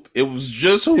hoop. It was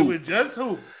just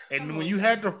hoop. And when you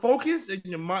had to focus in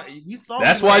your mind, we saw.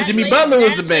 That's why Jimmy Butler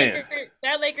was the man.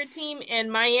 That Laker team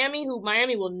and Miami, who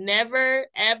Miami will never,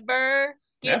 ever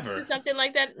get to something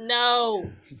like that. No.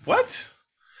 What?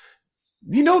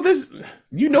 You know this?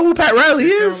 You know who Pat Riley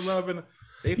is?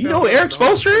 You know who Eric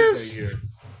Spoelstra is?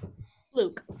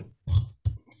 Fluke.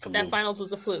 That finals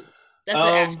was a fluke.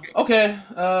 That's okay.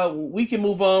 We can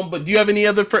move on. But do you have any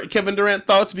other Kevin Durant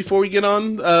thoughts before we get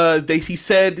on? He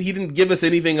said he didn't give us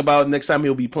anything about next time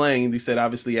he'll be playing. He said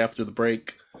obviously after the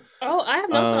break. Oh, I have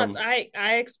no thoughts.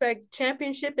 I expect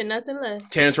championship and nothing less.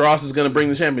 Terrence Ross is going to bring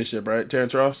the championship, right?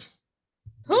 Terrence Ross.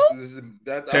 Who?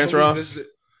 Terrence Ross.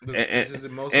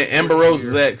 And Amber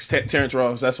Rose's ex, Terrence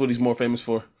Ross. That's what he's more famous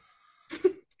for.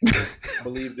 I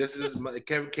believe this is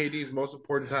KD's most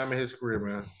important time in his career,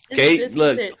 man.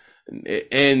 Look.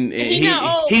 And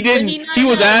he didn't. He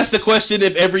was asked the question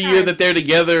if every year that they're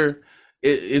together,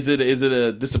 is it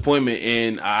a disappointment?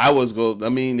 And I was I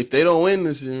mean, if they don't win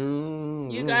this,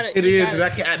 you got it. It is.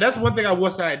 That's one thing I will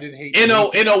say I didn't hate.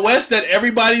 In a West that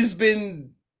everybody's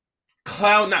been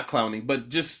not clowning, but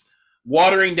just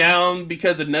watering down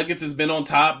because the Nuggets has been on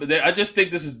top. I just think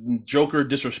this is Joker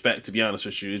disrespect. To be honest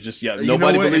with you, it's just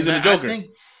nobody believes in the Joker.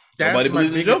 That's my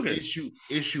biggest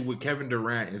issue with Kevin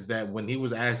Durant is that when he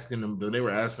was asking him, they were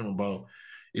asking him about,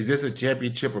 is this a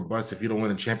championship or bust if you don't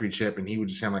win a championship? And he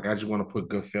was just saying like, I just want to put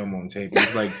good film on tape.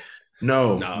 He's like,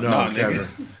 no, Kevin.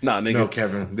 Nigga. No,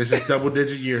 Kevin. This is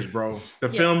double-digit years, bro. The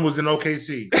film was in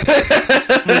OKC.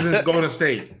 It was in Golden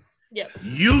State. Yep.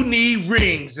 You need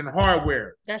rings and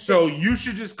hardware. You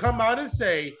should just come out and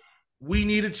say, we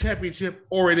need a championship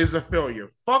or it is a failure.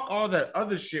 Fuck all that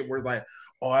other shit where like,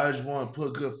 oh, I just want to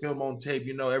put good film on tape.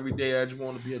 Every day I just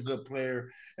want to be a good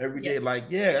player. Every day,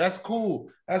 that's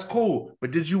cool. That's cool.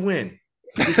 But did you win?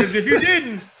 Because if you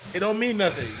didn't, it don't mean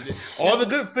nothing. All the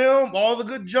good film, all the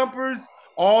good jumpers,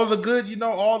 all the good,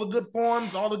 all the good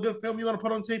forms, all the good film you want to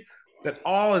put on tape, that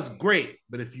all is great.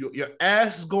 But if your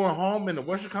ass is going home in the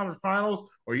Western Conference Finals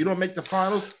or you don't make the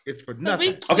finals, it's for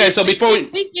nothing. So before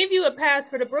we give you a pass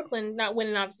for the Brooklyn not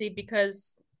winning, obviously,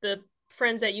 because the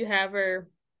friends that you have are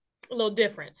a little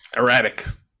different. Erratic.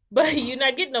 But you're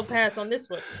not getting no pass on this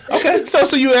one. Okay,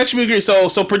 so you actually agree. So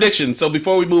predictions. So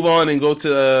before we move on and go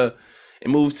to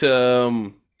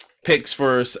picks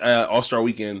for All-Star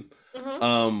Weekend,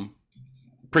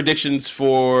 predictions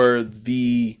for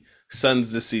the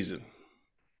Suns this season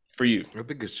for you. I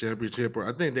think it's championship, or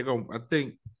I think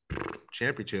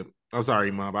championship. I'm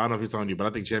sorry, Mom. I don't know if it's on you, but I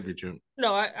think championship.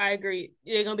 No, I agree.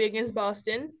 They're gonna be against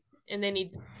Boston, and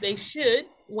they should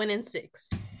win in 6.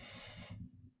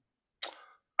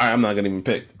 All right, I'm not gonna even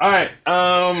pick. All right,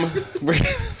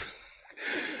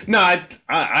 no,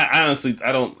 I honestly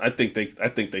don't. I think they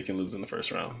can lose in the first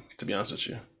round. To be honest with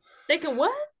you, they can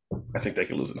what? I think they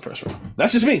can lose in the first round.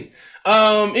 That's just me.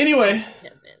 Anyway.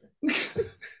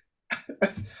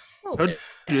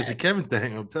 It's a Kevin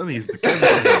thing. I'm telling you, it's the Kevin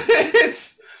thing.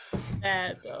 It's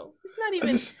bad though. It's not even.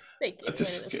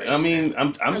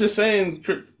 I'm just saying,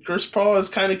 Chris Paul is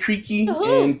kind of creaky,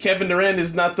 and Kevin Durant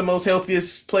is not the most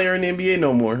healthiest player in the NBA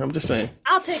no more. I'm just saying.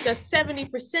 I'll take a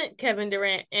 70% Kevin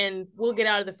Durant, and we'll get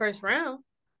out of the first round.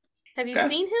 Have you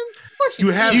seen him? Of course you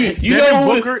have. You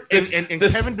know Booker and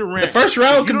Kevin Durant. The first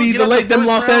round could be them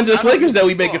Los Angeles Lakers that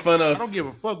we making fun of. I don't give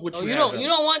a fuck what you don't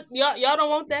want y'all don't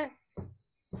want that.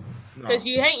 Because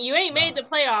you ain't made the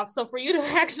playoffs, so for you to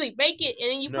actually make it and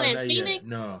then you play in Phoenix.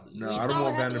 No, I don't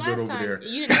want Vanderbilt over there.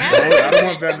 You didn't have I don't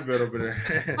want Vanderbilt over there.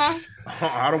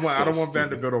 I don't want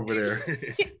Vanderbilt over there.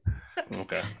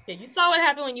 Okay. Yeah, you saw what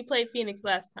happened when you played Phoenix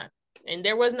last time, and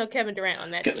there was no Kevin Durant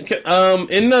on that team.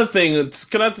 Another thing,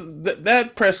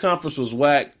 that press conference was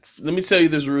whack. Let me tell you,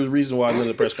 there's a reason why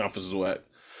another press conference is whack.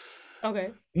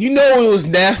 Okay. You know it was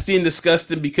nasty and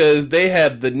disgusting because they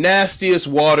had the nastiest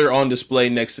water on display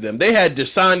next to them. They had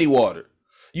Dasani water.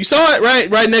 You saw it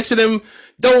right next to them.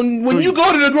 When you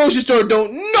go to the grocery store,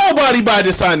 don't nobody buy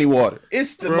Dasani water.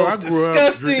 It's the most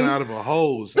disgusting. Drinking out of a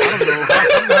hose. I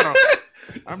don't know.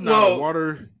 I'm not a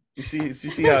water. You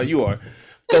see how you are.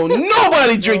 Don't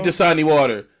nobody drink Dasani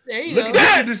water. There you go. Look at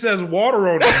that. It just says water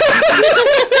on it.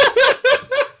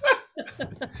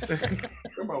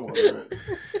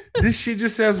 This shit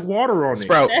just says water on it.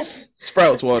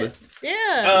 Sprouts water.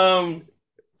 Yeah.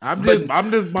 I'm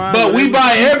just buying. But we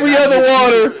buy every other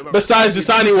water besides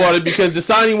Dasani water because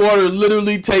Dasani water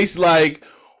literally tastes like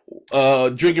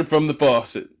drinking from the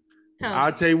faucet.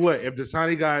 I'll tell you what, if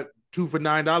Dasani got 2 for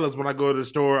 $9 when I go to the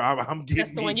store, I'm getting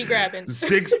that's the one you grabbing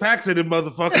 6 packs of them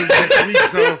motherfuckers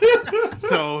next week.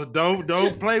 So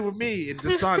don't play with me in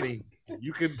Dasani.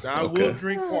 You can. I will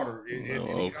drink water in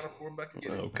any kind of form I can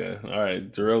get. Okay, all right.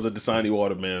 Darrell's a Dasani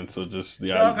water man, so just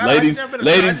ladies,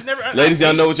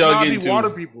 y'all know what y'all getting to. Water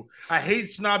people. I hate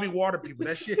snobby water people.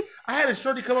 That shit. I had a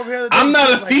shorty come over here. I'm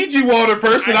not a Fiji water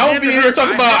person. I don't be here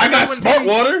talking about I got smart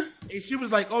water. And she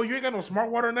was like, "Oh, you ain't got no smart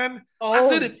water or nothing." Oh. I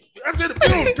said,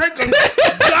 "Dude, take a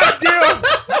goddamn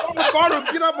bottle,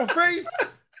 get out my face."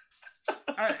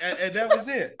 And that was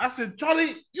it. I said,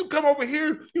 "Charlie, you come over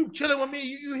here, you chilling with me,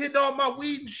 you hitting all my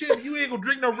weed and shit. You ain't gonna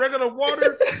drink no regular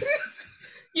water."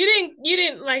 You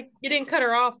didn't cut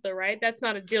her off though, right? That's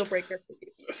not a deal breaker for you.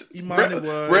 Imani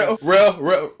was.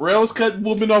 Rail's cut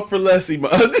woman off for less, Iman.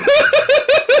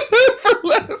 For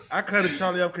less. I cut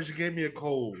Charlie off because she gave me a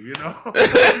cold, you know.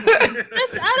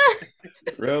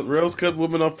 Rail's cut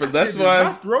woman off for that's why.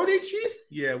 My throat itchy?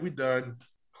 Yeah, we done.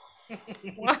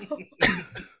 Wow.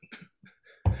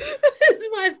 This is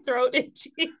my throat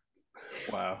itchy.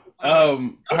 Wow.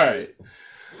 All right.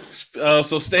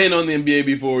 So staying on the NBA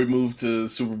before we move to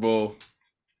Super Bowl.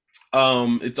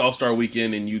 It's All-Star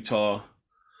Weekend in Utah.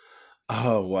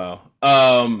 Oh wow.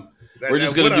 We're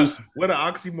just gonna do what an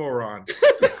oxymoron.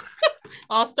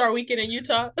 All-Star Weekend in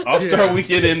Utah. All-Star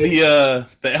Weekend in the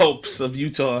Alps of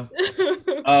Utah.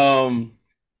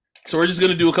 So we're just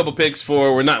gonna do a couple picks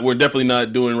for. We're definitely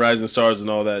not doing Rising Stars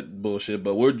and all that bullshit,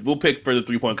 but we'll pick for the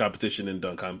 3-point competition and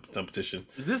dunk competition.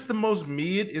 Is this the most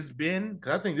mid it's been?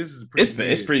 Because I think this is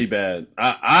it's pretty bad.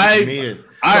 Mid. The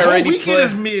whole weekend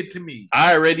is mid to me.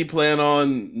 I already plan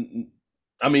on.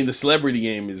 I mean, the celebrity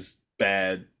game is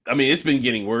bad. I mean, it's been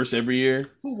getting worse every year.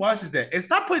 Who watches that? And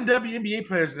stop putting WNBA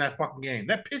players in that fucking game.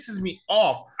 That pisses me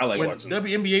off. I like watching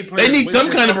WNBA players. They need some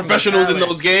kind of professionals in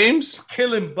those games.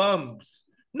 Killing bums.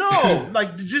 No,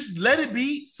 like just let it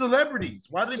be celebrities.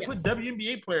 Why do they put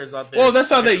WNBA players out there? Well, that's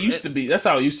how they used to be. That's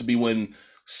how it used to be when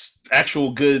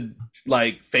actual good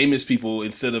like famous people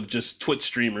instead of just Twitch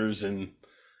streamers and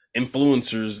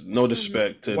influencers. No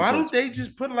disrespect to. Why don't they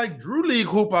just put like Drew League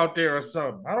hoop out there or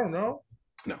something? I don't know.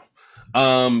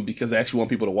 No, because they actually want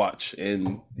people to watch,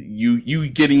 and you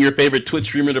getting your favorite Twitch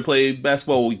streamer to play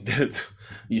basketball,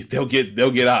 they'll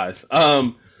get eyes.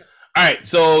 All right,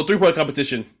 so 3-point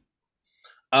competition.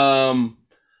 Anthony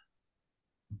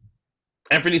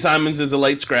Simons is a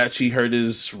late scratch. He hurt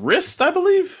his wrist, I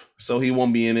believe, so he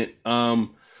won't be in it.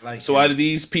 So out of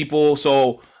these people,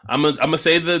 so I'm gonna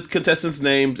say the contestants'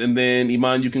 names, and then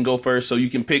Iman, you can go first, so you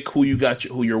can pick who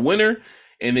your winner,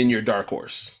 and then your dark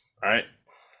horse. All right.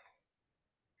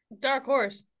 Dark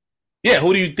horse. Yeah,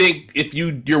 who do you think if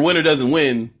your winner doesn't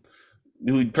win,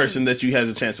 the person that you has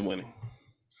a chance of winning?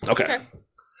 Okay.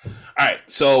 All right.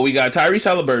 So we got Tyrese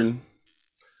Halliburton,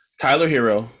 Tyler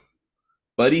Hero,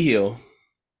 Buddy Hield,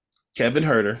 Kevin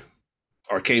Huerter,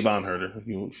 or Kayvon Huerter,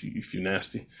 if you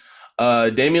nasty.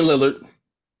 Damian Lillard,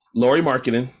 Lauri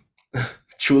Markkanen,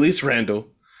 Julius Randle,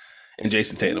 and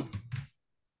Jason Tatum.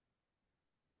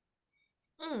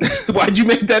 Why'd you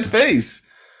make that face?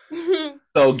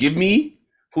 So give me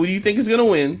who do you think is going to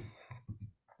win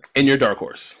and your dark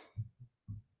horse.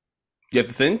 You have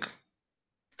to think.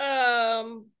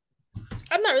 I'm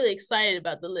not really excited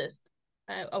about the list.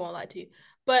 I won't lie to you.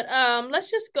 But let's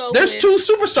just go. There's 2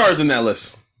 superstars in that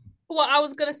list. Well, I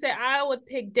was going to say I would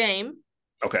pick Dame.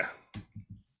 Okay.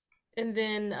 And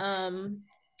then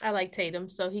I like Tatum,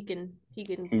 so he can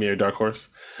Your dark horse.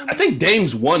 I think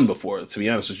Dame's won before, to be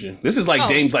honest with you. This is like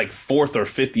Dame's like 4th or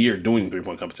 5th year doing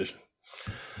 3-point competition.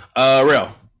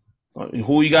 Real,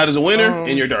 who you got as a winner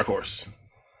and your dark horse?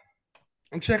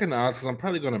 I'm checking the odds because I'm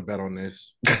probably going to bet on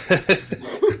this.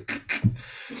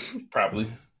 Probably.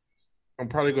 I'm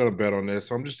probably going to bet on this.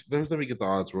 So let me get the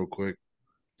odds real quick.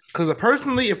 Because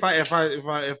personally, if I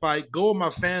go with my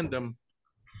fandom,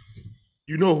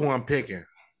 you know who I'm picking.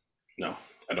 No,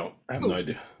 I don't. I have no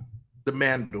idea. The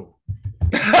Mando.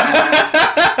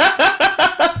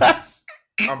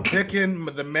 I'm picking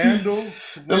the Mando.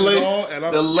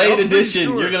 The late edition.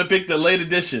 Sure you're gonna pick the late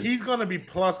edition. He's gonna be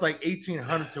plus like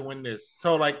 1,800 to win this.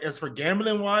 So like as for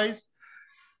gambling wise,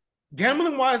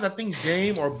 I think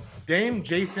Dame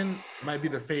Jason might be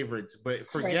the favorites. But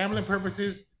for gambling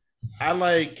purposes, I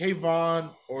like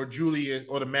Kayvon or Julius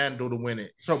or the Mando to win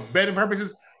it. So betting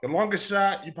purposes, the longest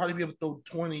shot you probably be able to throw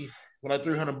 20 with like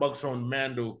 $300 on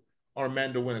Mando or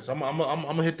Mando winning. So I'm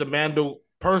gonna hit the Mando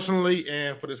personally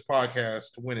and for this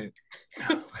podcast to win it.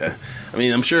 Okay. I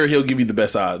mean, I'm sure he'll give you the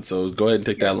best odds. So go ahead and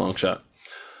take that long shot.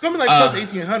 Something like plus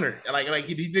 1,800. Like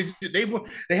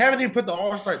they haven't even put the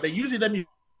All-Star. They usually let me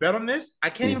bet on this. I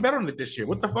can't even bet on it this year.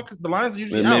 What the fuck is the lines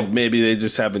usually out? Maybe they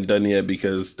just haven't done yet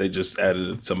because they just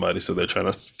added somebody, so they're trying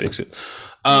to fix it.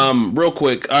 Real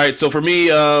quick. All right. So for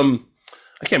me, I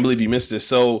can't believe you missed this.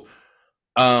 So,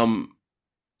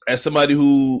 as somebody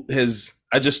who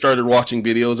I just started watching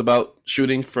videos about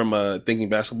shooting from Thinking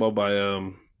Basketball by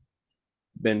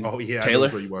Ben Taylor.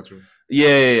 I know you watch him.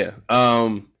 Yeah.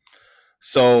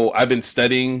 So I've been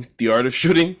studying the art of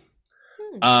shooting.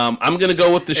 I'm gonna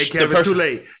go with Kevin, too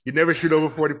late. You never shoot over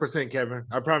 40%, Kevin.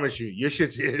 I promise you. Your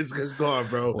shit is gone,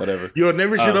 bro. Whatever. You'll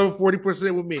never shoot over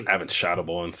 40% with me. I haven't shot a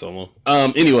ball in so long.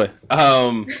 Anyway,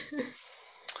 I'm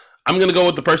gonna go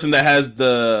with the person that has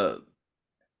the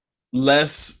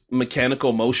less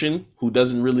mechanical motion, who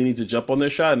doesn't really need to jump on their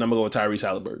shot, and I'm gonna go with Tyrese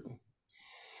Halliburton.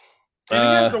 He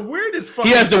has the weirdest.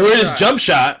 He has the weirdest jump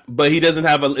shot, but he doesn't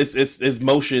have his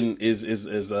motion is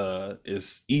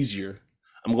easier.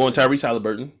 I'm going Tyrese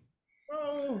Halliburton.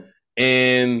 Oh.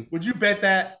 And would you bet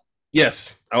that?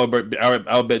 Yes, I would bet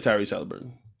Tyrese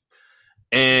Halliburton.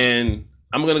 And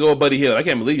I'm gonna go with Buddy Hield. I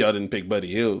can't believe y'all didn't pick Buddy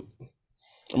Hield.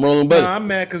 I'm rolling Buddy. I'm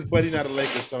mad because Buddy not a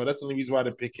Laker, so that's the only reason why I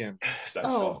didn't pick him.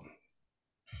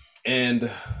 And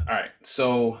all right,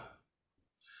 so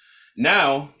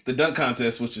now the dunk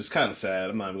contest, which is kind of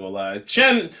sad. I'm not even gonna lie.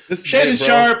 Shannon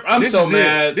Sharp. I'm so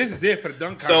mad. This is it for the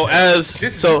dunk contest. So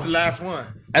this is the last one.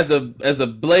 As a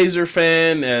Blazer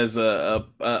fan, as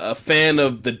a fan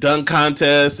of the dunk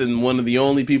contest, and one of the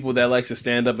only people that likes to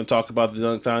stand up and talk about the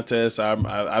dunk contest, I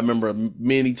remember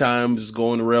many times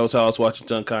going to Rail's house watching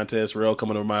dunk contest. Rail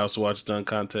coming over my house to watch dunk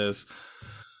contest.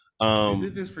 You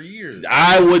did this for years.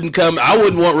 I wouldn't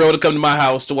want Rail to come to my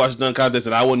house to watch the dunk contest,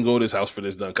 and I wouldn't go to his house for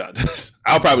this dunk contest.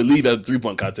 I'll probably leave at the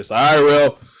 3-point contest. All right,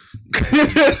 Rail.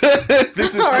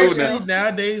 This is cool now.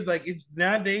 Nowadays,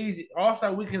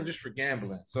 All-Star Weekend is just for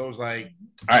gambling. So it's like,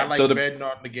 all right, I like betting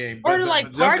on the game. Or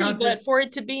party, but for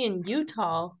it to be in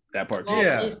Utah. That part too.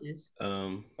 Yeah.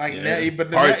 Now,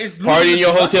 but party in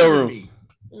your hotel room.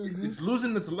 It's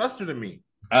losing its luster to me.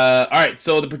 All right,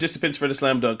 so the participants for the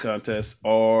slam dunk contest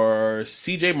are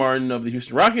C.J. Martin of the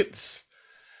Houston Rockets,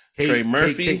 Trey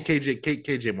Murphy,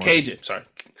 KJ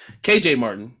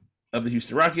Martin of the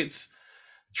Houston Rockets,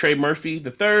 Trey Murphy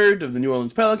the third of the New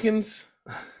Orleans Pelicans,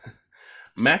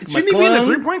 Mac Shouldn't he be in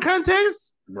the 3-point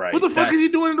contest? Right. What the fuck is he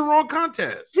doing in the wrong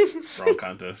contest? Wrong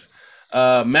contest.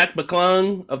 Mac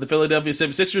McClung of the Philadelphia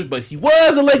 76ers, but he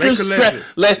was a Lakers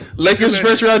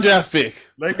first round draft pick.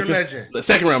 Laker legend.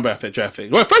 Second round draft pick.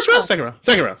 What, first round? Second round.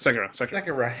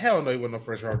 Hell no, he wasn't no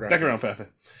first round draft pick. Second round draft pick.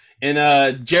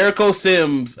 And Jericho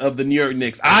Sims of the New York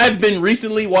Knicks. I've been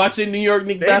recently watching New York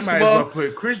Knicks basketball. Might as well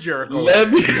put Chris Jericho.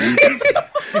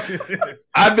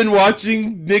 I've been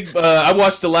watching Nick. I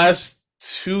watched the last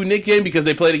 2 Knicks games because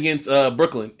they played against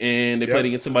Brooklyn and they played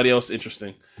against somebody else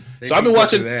interesting. So I've been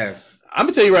watching. I'm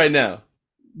gonna tell you right now,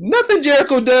 nothing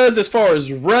Jericho does as far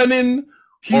as running.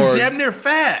 He's damn near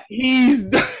fat. He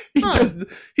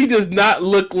does not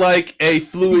look like a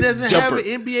fluid. He doesn't jumper. have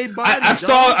an NBA body.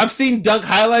 I've seen dunk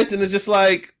highlights and it's just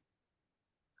like,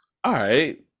 all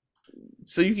right,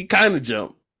 so you can kind of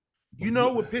jump. You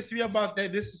know what pissed me about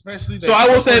that? This especially. So I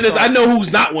will say this: I know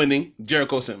who's not winning.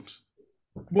 Jericho Sims.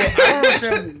 Well, I don't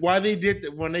understand why they did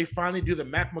that when they finally do the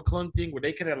Mac McClung thing where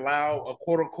they can allow a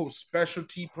quote unquote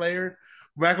specialty player.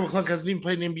 Mac McClung hasn't even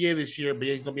played in the NBA this year, but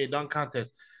he's gonna be a dunk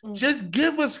contest. Just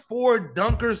give us 4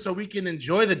 dunkers so we can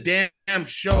enjoy the damn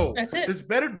show. That's it. There's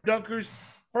better dunkers.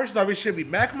 First off, it should be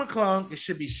Mac McClung. It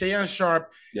should be Shaedon Sharpe.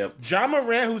 Yep. Ja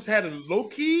Morant, who's had a low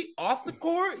key off the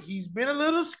court. He's been a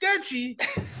little sketchy.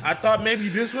 I thought maybe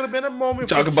this would have been a moment.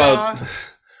 Talk about. Ja.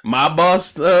 My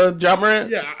boss, Ja Morant.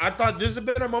 Yeah, I thought this would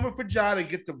have been a moment for Ja to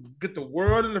get the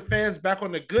world and the fans back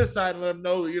on the good side and let them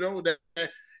know, that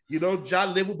Ja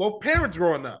lived with both parents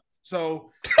growing up.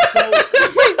 So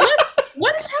wait,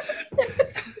 what is happening?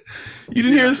 You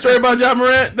didn't hear the story about Ja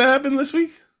Morant that happened this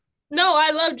week? No, I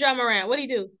love Ja Morant. What'd he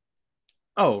do?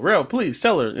 Oh, Rel, please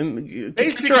tell her and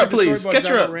catch her up, please. Catch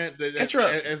her up. Catch her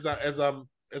up. As I'm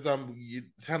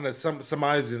kind of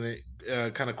surmising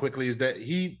it kind of quickly is that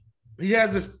he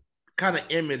has this kind of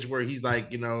image where he's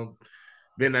like,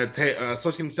 been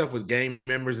associating himself with gang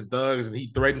members and thugs, and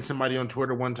he threatened somebody on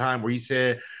Twitter one time where he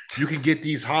said, you can get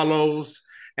these hollows.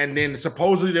 And then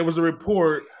supposedly there was a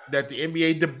report that the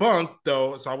NBA debunked,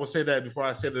 though, so I will say that before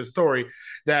I say the story,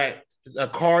 that a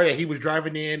car that he was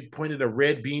driving in pointed a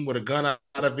red beam with a gun out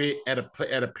of it at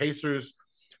a Pacers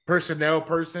personnel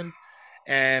person.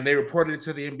 And they reported it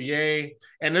to the NBA.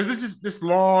 And there's this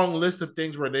long list of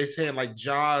things where they're saying like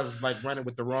Ja's like running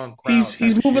with the wrong crowd.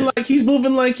 He's moving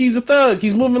like he's a thug.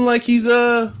 He's moving like he's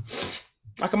like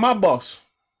a mob boss.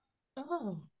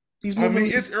 Oh, he's moving.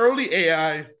 It's early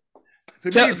AI.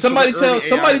 Somebody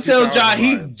tell Ja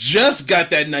he just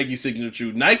got that Nike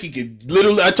signature. Nike could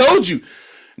literally. I told you.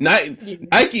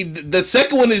 Nike, the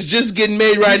second one is just getting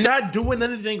made right now. Not doing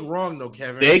anything wrong, though,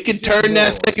 Kevin. They can turn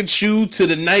that second shoe to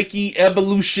the Nike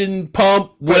Evolution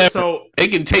Pump, whatever. So they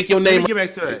can take your name. Let me get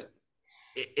back to it.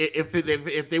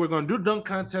 If they were going to do dunk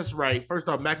contest right, first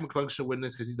off, Mac McClung should win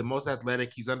this because he's the most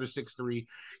athletic. He's under 6'3",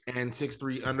 and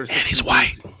 6'3" under 6'3". And he's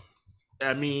white.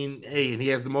 I mean, hey, and he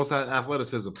has the most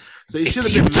athleticism. So it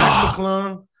should have been Mac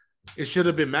McClung. It should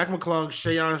have been Mac McClung,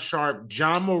 Shaedon Sharpe,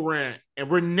 Ja Morant, and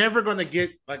we're never gonna get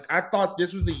I thought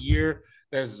this was the year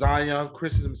that Zion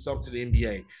christened himself to the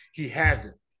NBA. He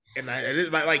hasn't, and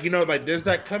there's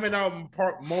that coming out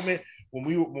moment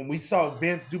when we saw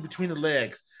Vince do between the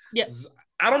legs. Yes,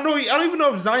 I don't know. I don't even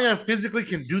know if Zion physically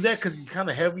can do that because he's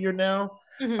kind of heavier now.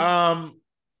 Mm-hmm.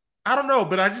 I don't know,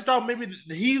 but I just thought maybe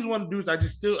he's one of the dudes. I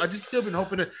just still been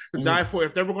hoping to die for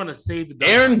if they were going to save the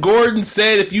dunk Aaron contest. Gordon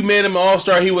said if you made him an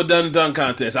all-star, he would have done the dunk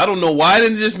contest. I don't know why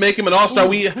didn't they just make him an all-star.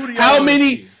 We've had how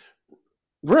many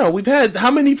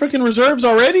freaking reserves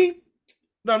already?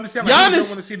 No, I'm just saying.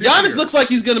 Giannis looks like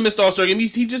he's going to miss the all-star game.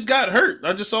 He just got hurt.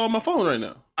 I just saw on my phone right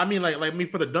now. I mean, like me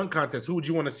for the dunk contest. Who would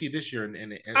you want to see this year?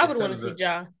 I would want to see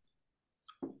Ja.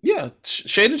 Yeah,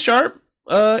 Shaedon Sharpe,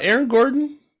 Aaron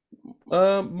Gordon.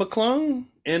 McClung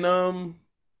and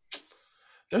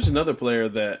there's another player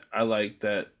that I like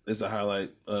that is a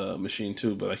highlight machine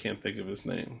too, but I can't think of his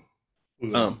name.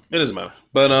 It doesn't matter.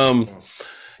 But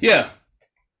yeah.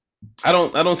 I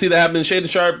don't see that happening. Shaedon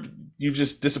Sharpe, you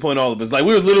just disappoint all of us. Like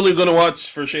we was literally gonna watch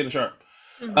for Shaedon Sharpe.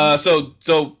 Mm-hmm.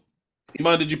 So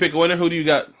Iman, did you pick a winner? Who do you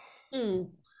got? You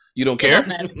don't care?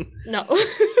 No.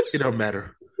 It don't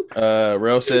matter.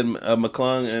 Rel said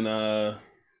McClung and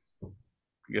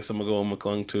I guess I'm gonna go with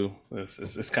McClung too.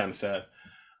 It's kind of sad.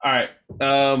 All right,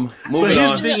 moving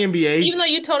on. NBA, even though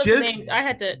you told us the names, I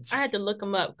had to look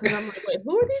them up because I'm like, wait,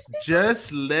 who are these people?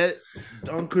 Just let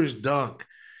dunkers dunk.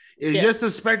 It's just a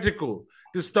spectacle.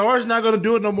 The stars not going to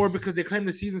do it no more because they claim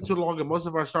the season's too long, and most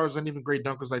of our stars aren't even great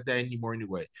dunkers like that anymore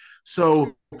anyway.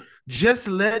 So just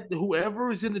let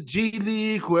whoever is in the G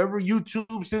League, whoever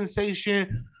YouTube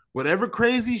sensation, whatever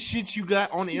crazy shit you got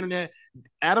on the internet,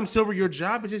 Adam Silver, your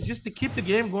job is just to keep the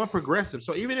game going progressive.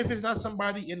 So even if it's not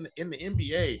somebody in the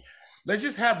NBA, let's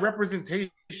just have representation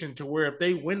to where if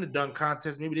they win the dunk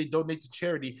contest, maybe they donate to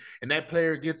charity and that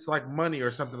player gets like money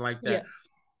or something like that. Yeah.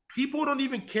 People don't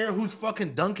even care who's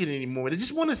fucking dunking anymore. They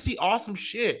just want to see awesome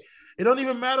shit. It don't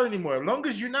even matter anymore. As long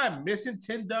as you're not missing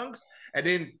 10 dunks and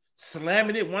then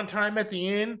slamming it one time at the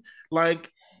end, like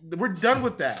we're done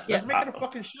with that. Let's make it a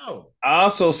fucking show. I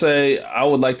also say I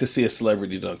would like to see a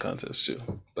celebrity dunk contest too,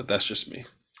 but that's just me.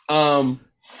 How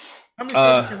many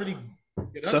can really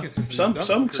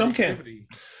some can.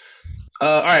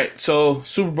 All right, so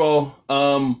Super Bowl.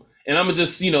 And I'm gonna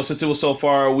just, since it was so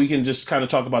far, we can just kind of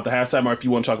talk about the halftime, or if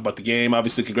you want to talk about the game.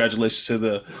 Obviously, congratulations to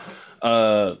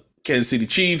the Kansas City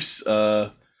Chiefs,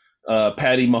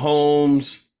 Patty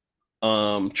Mahomes,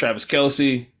 Travis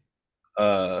Kelce,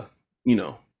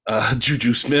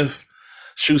 Juju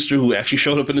Smith-Schuster, who actually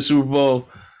showed up in the Super Bowl.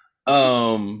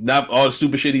 Not all the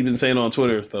stupid shit he's been saying on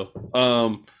Twitter,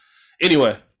 though.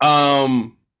 Anyway,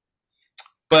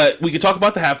 but we can talk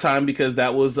about the halftime because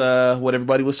that was what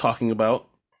everybody was talking about.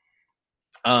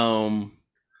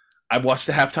 I've watched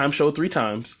the halftime show 3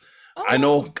 times. Oh. I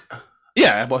know,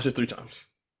 I've watched it 3 times.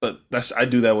 But I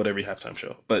do that with every halftime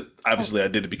show. But obviously I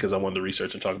did it because I wanted to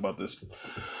research and talk about this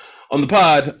on the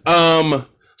pod.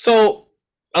 So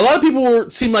a lot of people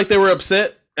seemed like they were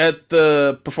upset at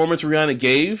the performance Rihanna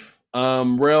gave.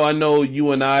 Rael, I know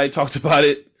you and I talked about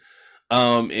it.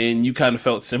 And you kind of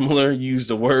felt similar. You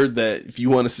used a word that if you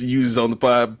want to use on the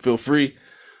pod, feel free.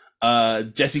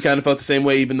 Jesse kind of felt the same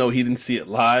way, even though he didn't see it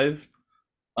live.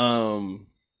 But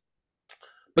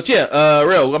yeah,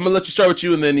 Rael, I'm gonna let you start with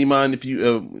you, and then Iman, if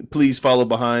you please follow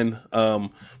behind.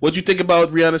 What'd you think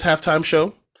about Rihanna's halftime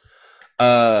show?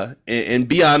 And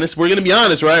be honest. We're gonna be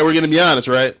honest, right?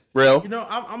 Rael? I'm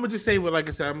gonna just say what, like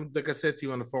I said to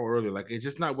you on the phone earlier, like it's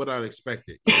just not what I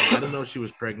expected. I didn't know she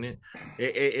was pregnant,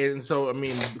 and so I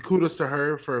mean, kudos to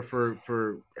her for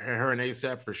her and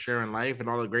ASAP for sharing life and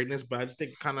all the greatness. But I just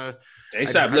think kind of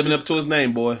ASAP living up to his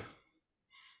name, boy.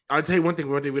 I'll tell you one thing.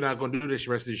 We're not gonna do this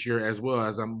rest of this year as well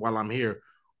as while I'm here.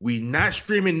 We not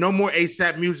streaming no more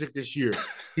ASAP music this year.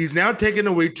 He's now taking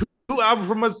away 2 albums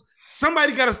from us.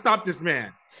 Somebody got to stop this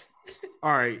man.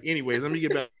 All right. Anyways, let me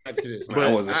get back to this. But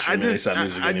I wasn't streaming ASAP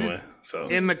music anyway. So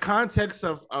in the context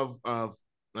of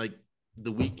like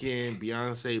The Weeknd,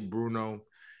 Beyonce, Bruno,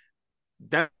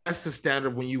 that's the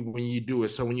standard when you do it.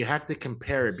 So when you have to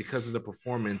compare it because of the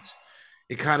performance,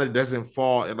 it kind of doesn't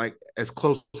fall like as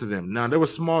close to them. Now there were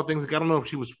small things like I don't know if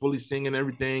she was fully singing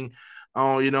everything.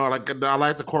 Oh, I like the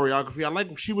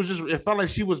choreography. It felt like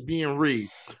she was being read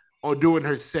or doing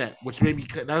her set, which maybe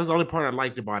that was the only part I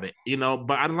liked about it,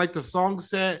 But I didn't like the song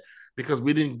set because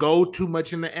we didn't go too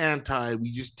much in the anti.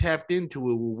 We just tapped into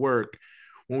it with work.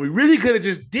 When we really could have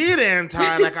just did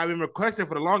anti, like I've been requesting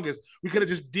for the longest, we could have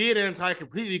just did anti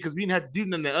completely because we didn't have to do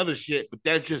none of the other shit. But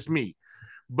that's just me.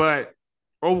 But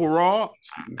overall,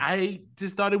 I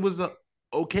just thought it was a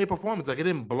okay performance. Like it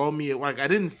didn't blow me. Like I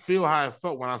didn't feel how I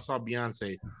felt when I saw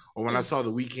Beyonce or when I saw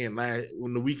The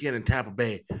Weeknd in Tampa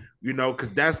Bay. Because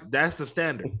that's the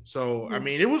standard. So I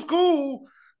mean, it was cool,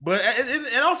 but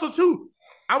and also too,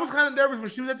 I was kind of nervous when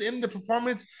she was at the end of the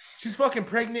performance. She's fucking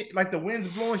pregnant, like the wind's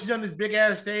blowing. She's on this big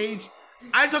ass stage.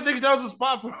 I just don't think that was a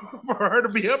spot for her to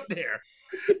be up there.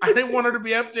 I didn't want her to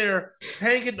be up there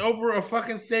hanging over a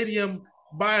fucking stadium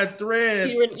by a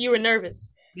thread. You were nervous.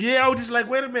 Yeah, I was just like,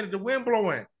 wait a minute, the wind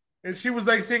blowing. And she was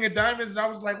like singing Diamonds, and I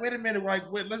was like, wait a minute,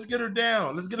 let's get her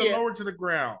down. Let's get her lower to the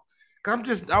ground. I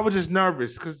was just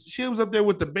nervous because she was up there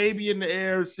with the baby in the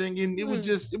air singing. It was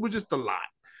just a lot.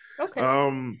 Okay.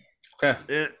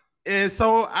 Okay. And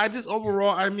so I just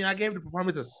overall, I mean, I gave the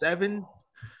performance a 7.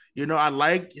 I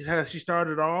like how she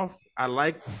started off. I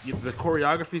like the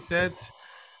choreography sets.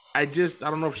 I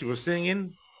don't know if she was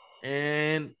singing,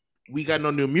 and we got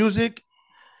no new music.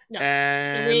 No,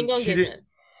 and we ain't gonna get it.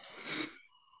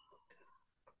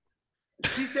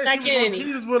 She said she was gonna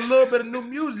tease us with a little bit of new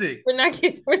music. We're not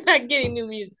getting new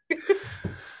music.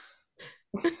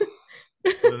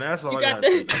 Well, that's all I got.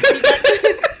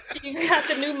 You got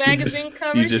the new magazine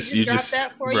cover. You just dropped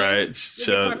that for right, you.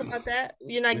 Talk about that.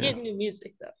 You're not getting new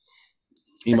music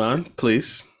though. Iman,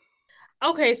 please.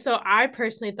 Okay, so I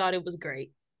personally thought it was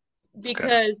great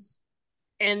because,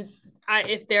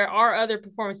 if there are other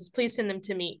performances, please send them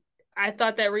to me. I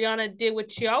thought that Rihanna did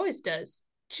what she always does.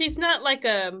 She's not like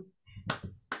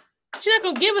she's not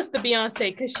gonna give us the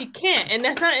Beyonce because she can't, and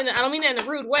that's not. And I don't mean that in a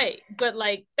rude way, but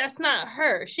like that's not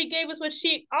her. She gave us what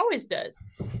she always does.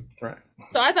 Right.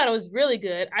 So I thought it was really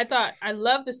good. I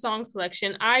love the song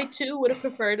selection. I too would have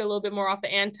preferred a little bit more off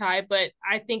of Anti, but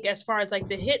I think as far as like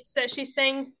the hits that she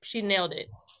sang, she nailed it.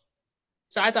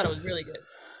 So I thought it was really good.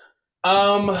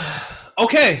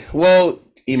 Okay. Well,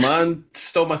 Iman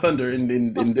stole my thunder and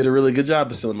did a really good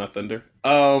job of stealing my thunder.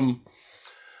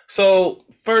 So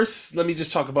first, let me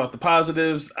just talk about the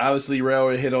positives. Obviously, Rel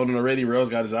hit on it already. Rel's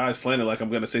got his eyes slanted like I'm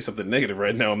going to say something negative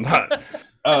right now. I'm not.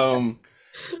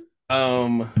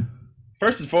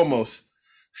 First and foremost,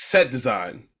 set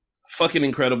design, fucking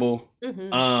incredible.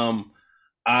 Mm-hmm.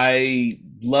 I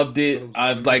loved it.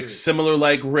 I've like similar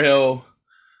like Rel.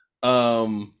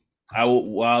 While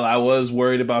I was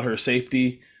worried about her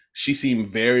safety, she seemed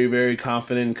very, very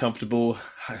confident and comfortable,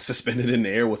 suspended in the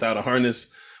air without a harness,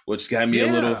 which got me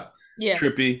a little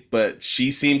trippy. But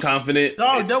she seemed confident.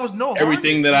 No, there was no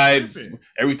everything that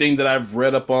I've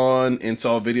read up on and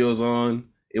saw videos on.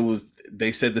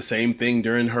 They said the same thing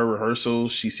during her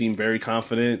rehearsals. She seemed very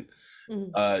confident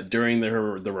during the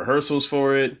rehearsals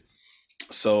for it.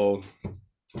 So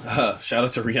shout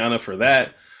out to Rihanna for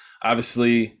that.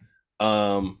 Obviously,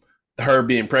 her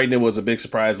being pregnant was a big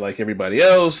surprise like everybody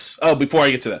else. Oh, before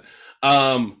I get to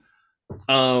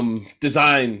that,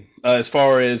 design as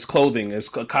far as clothing, as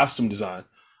costume design.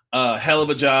 Hell of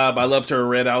a job. I loved her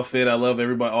red outfit. I love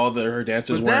everybody. Her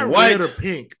dancers wearing white. Was that red or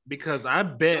pink? Because I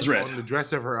bet on the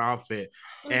dress of her outfit,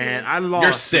 and I lost.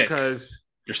 You're sick. Because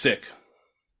you're sick.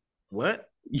 What?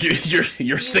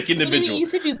 You're sick individual. You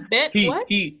said you bet. What?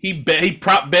 He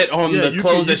prop bet on the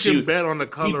clothes that she bet on the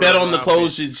color. He bet on the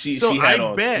clothes she had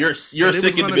on. You're a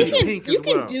sick individual. You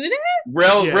can do that.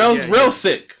 Rel's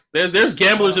sick. There's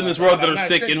gamblers in this world that are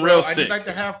sick and real sick. I just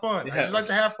like to have fun. I just like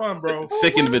to have fun, bro.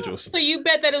 Sick individuals. So you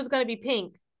bet that it was going to be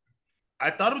pink.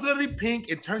 I thought it was going to be pink.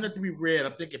 It turned out to be red.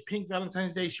 I'm thinking pink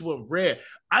Valentine's Day. She went red.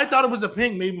 I thought it was a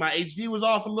pink. Maybe my HD was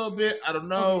off a little bit. I don't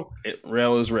know.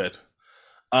 Rel is red.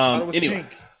 Anyway,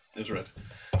 it was red.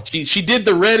 She did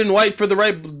the red and white for the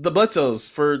blood cells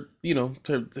for the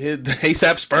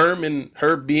ASAP sperm and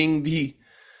her being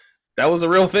that was a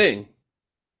real thing.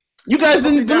 You guys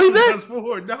didn't believe that?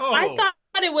 No. I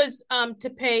thought it was to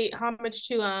pay homage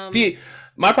to See,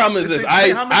 my problem is this.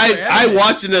 I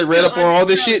watched and read up on all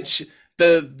this shit.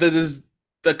 The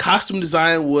costume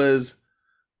design was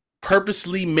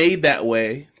purposely made that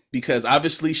way because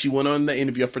obviously she went on the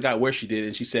interview. I forgot where she did,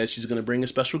 and she said she's going to bring a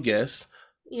special guest.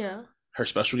 Yeah. Her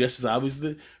special guest is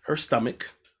obviously her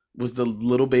stomach was the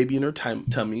little baby in her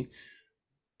tummy.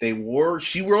 She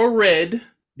wore red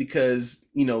because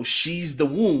she's the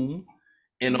womb,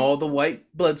 and all the white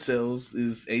blood cells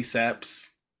is ASAP's.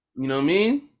 You know what I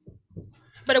mean?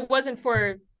 But it wasn't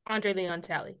for Andre Leon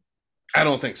Talley. I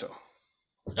don't think so.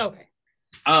 Okay.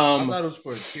 I thought it was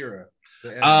for Akira.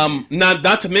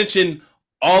 Not to mention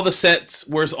all the sets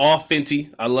were all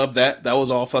Fenty. I love that. That was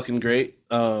all fucking great.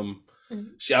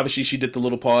 She obviously did the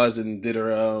little pause and did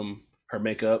her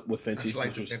makeup with Fenty.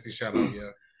 Like the Fenty shout out,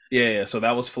 yeah. Yeah. So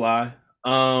that was fly.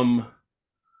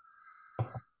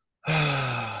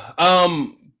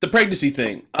 The pregnancy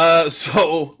thing.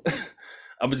 So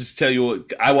I'm gonna just tell you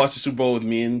what I watched the Super Bowl with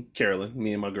me and Carolyn,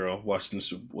 me and my girl watching the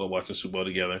Super Bowl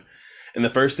together. And the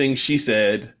first thing she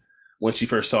said when she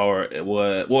first saw her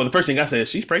the first thing I said,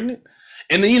 she's pregnant.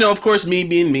 And then, of course, me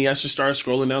being me, I just started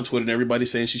scrolling down Twitter and everybody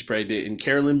saying she's pregnant. And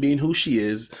Carolyn, being who she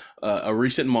is, a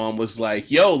recent mom, was like,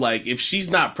 yo, like, if she's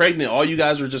not pregnant, all you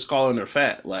guys are just calling her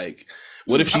fat. Like,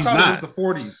 what if she's not? It was the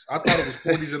 40s. I thought it was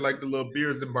 40s and like the little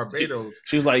beers in Barbados.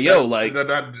 She was like, yo, like.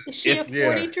 Is she a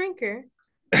 40 drinker?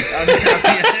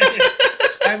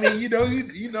 I mean, you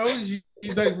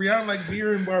like Rihanna like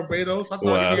beer in Barbados. I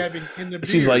thought she having Kinder beer.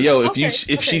 She's like, yo,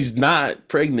 if she's not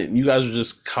pregnant, you guys are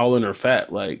just calling her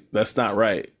fat. Like, that's not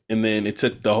right. And then it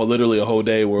took literally a whole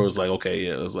day where it was like, okay,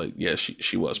 yeah, it was like, yeah,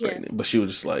 she was pregnant, but she was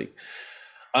just like,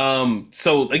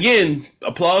 so again,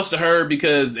 applause to her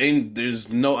because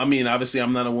obviously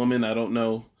I'm not a woman, I don't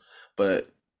know, but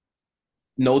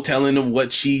no telling of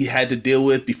what she had to deal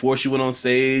with before she went on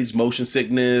stage, motion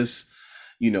sickness,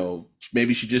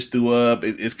 maybe she just threw up.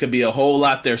 It could be a whole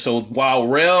lot there. So while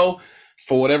Rel,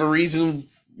 for whatever reason,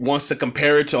 wants to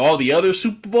compare it to all the other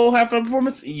Super Bowl halftime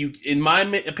performance, in my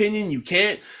opinion, you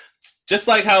can't. Just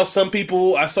like how some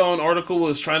people, I saw an article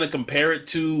was trying to compare it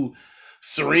to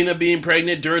Serena being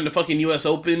pregnant during the fucking U.S.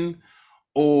 Open,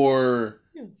 or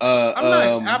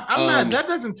I'm not. That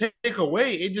doesn't take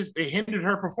away. It hindered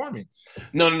her performance.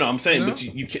 No. I'm saying, but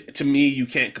you can't, to me, you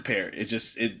can't compare it.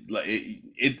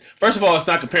 It first of all, it's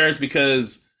not compared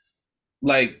because,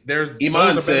 like, there's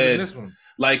Iman said,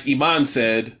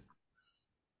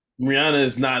 Rihanna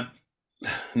is not,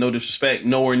 no disrespect,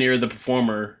 nowhere near the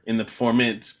performer in the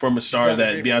performance star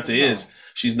that Beyonce is.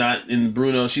 She's not in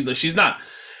Bruno. She's not.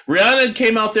 Rihanna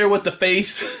came out there with the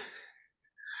face.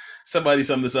 Somebody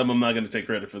summed this up. I'm not going to take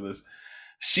credit for this.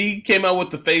 She came out with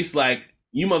the face like,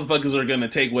 you motherfuckers are going to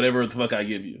take whatever the fuck I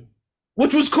give you.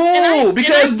 Which was cool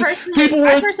because people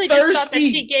were thirsty. Just thought that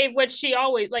she gave what she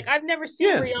always like. I've never seen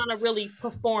Rihanna really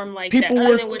perform like that. People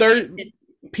were thirsty.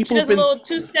 People does a little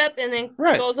two-step and then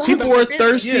goes on. People were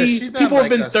thirsty. People have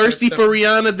been thirsty for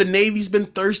Rihanna. The Navy's been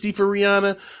thirsty for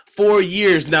Rihanna for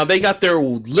years. Now they got their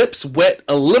lips wet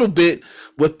a little bit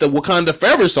with the Wakanda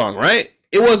Forever song, right?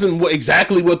 It wasn't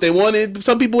exactly what they wanted.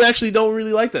 Some people actually don't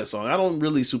really like that song. I don't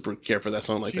really super care for that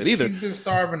song like that either. She's been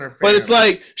starving her fans. But it's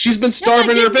like she's been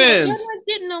starving her fans. You're not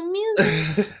getting no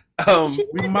music.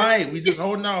 We might. We just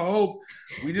holding our hope.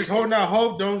 We just holding our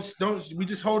hope. Don't. We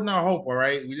just holding our hope. All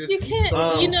right. We just. You can't.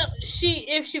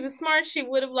 If she was smart, she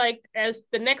would have as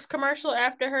the next commercial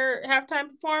after her halftime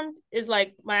performed is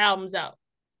like, my album's out.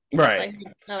 Right.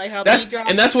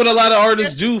 That's what a lot of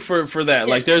artists do for that.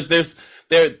 Yeah. Like there's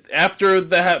after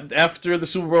the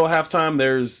Super Bowl halftime,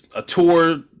 there's a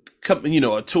tour.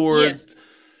 A tour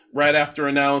right after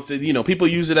announced. People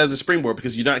use it as a springboard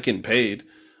because you're not getting paid.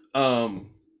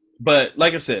 But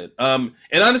like I said, and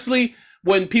honestly,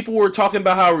 when people were talking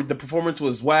about how the performance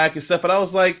was whack and stuff, and I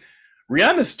was like,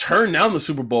 Rihanna's turned down the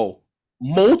Super Bowl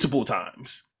multiple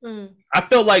times. I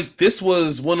felt like this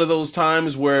was one of those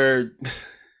times where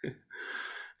I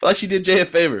feel like she did Jay a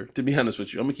favor, to be honest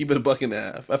with you. I'm gonna keep it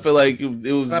 $1.50. I feel like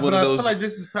it was one of those. I feel like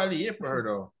this is probably it for her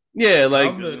though. Yeah,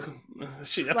 I feel like this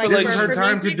is her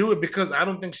time to do it because I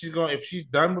don't think she's going. If she's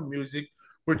done with music,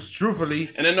 which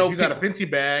truthfully, and I know if you got a Fenty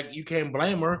bag, you can't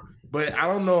blame her. But I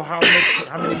don't know how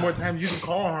many more times you can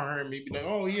call her and maybe like,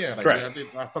 oh yeah,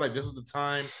 I feel like this is the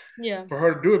time for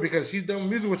her to do it because she's done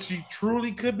music, which she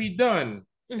truly could be done.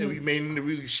 And we may not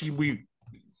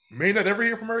ever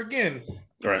hear from her again.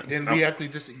 Right. Then we have to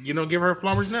just give her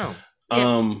flowers now.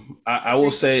 I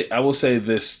will say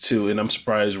this too, and I'm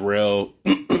surprised Rel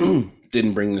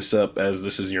didn't bring this up as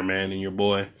this is your man and your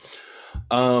boy.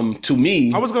 To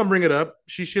me, I was gonna bring it up.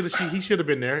 He should have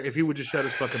been there if he would just shut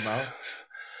his fucking mouth.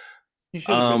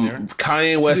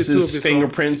 Kanye West's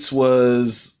fingerprints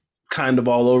was kind of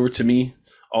all over to me,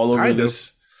 all over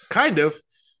this. Kind of.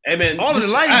 Hey man, all of the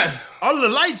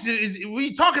lights is what are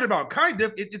you talking about? Kind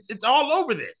of. It's all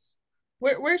over this.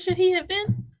 Where should he have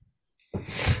been?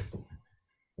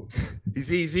 You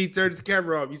see, he turned his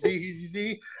camera off. You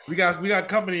see, we got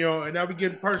company on, and now we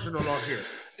getting personal on here.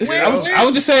 I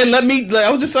was just saying, let me.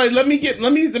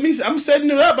 I'm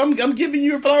setting it up. I'm giving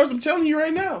you your flowers. I'm telling you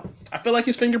right now. I feel like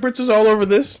his fingerprints was all over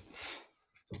this.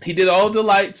 He did all the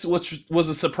lights, which was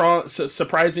a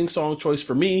surprising song choice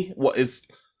for me. Well, it's,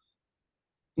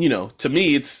 to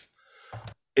me, it's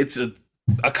a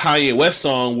Kanye West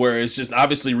song where it's just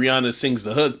obviously Rihanna sings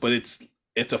the hook, but it's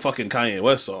a fucking Kanye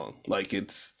West song. Like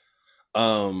it's,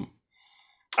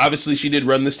 obviously she did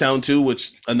Run This Town too,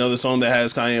 which another song that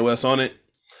has Kanye West on it.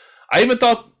 I even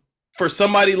thought for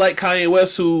somebody like Kanye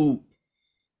West who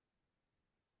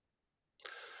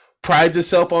prides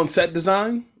himself on set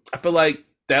design, I feel like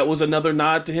that was another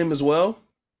nod to him as well.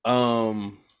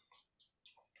 I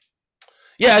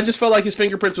just felt like his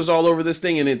fingerprints was all over this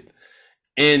thing,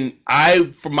 and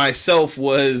I for myself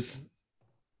was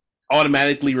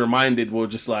automatically reminded,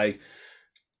 just like,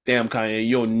 damn, Kanye,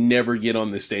 you'll never get on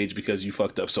this stage because you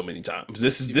fucked up so many times.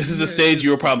 This is a stage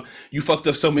you fucked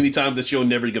up so many times that you'll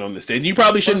never get on the stage. You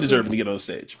probably shouldn't deserve to get on the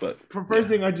stage. But first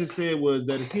thing I just said was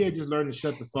that if he had just learned to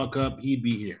shut the fuck up, he'd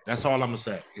be here. That's all I'm gonna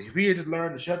say. If he had just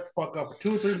learned to shut the fuck up for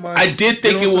 2 or 3 months, I did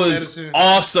think it was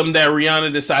awesome that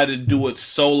Rihanna decided to do it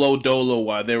solo dolo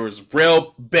while there was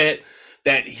real bet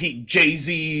that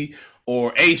Jay-Z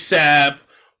or ASAP.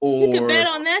 Or you could bet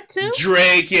on that too.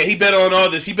 Drake, he bet on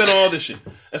all this. He bet on all this shit.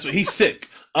 That's what he's sick.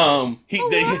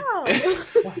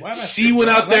 She went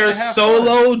out there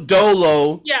solo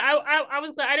dolo. Yeah, I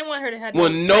was glad. I didn't want her to have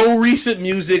with no recent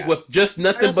music, with just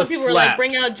nothing but slaps. People were like,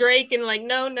 bring out Drake and like,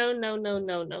 no,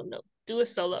 do a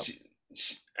solo.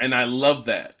 And I love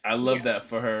that. I love that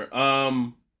for her.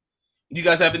 You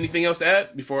guys have anything else to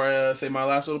add before I say my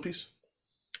last little piece?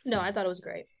 No, I thought it was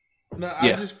great. No,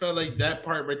 I just felt like that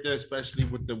part right there, especially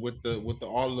with the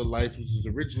all of the lights, which was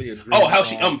originally a dream. Oh, how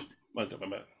song. My bad.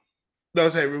 No, I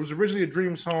was saying it was originally a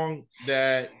dream song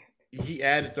that he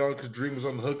added on because Dream was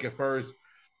on the hook at first.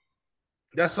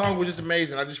 That song was just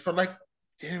amazing. I just felt like,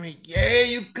 damn it,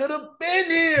 Ye, you could have been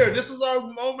here. This is our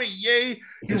moment, Ye.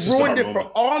 You ruined it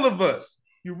for all of us.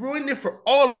 You ruined it for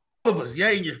all of us,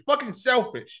 Ye. You're fucking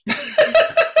selfish. You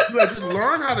gotta just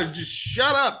learn how to just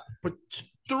shut up for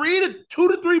 2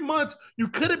 to 3 months, you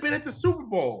could have been at the Super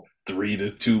Bowl. 3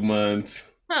 to 2 months.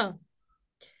 Huh.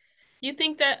 You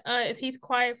think that if he's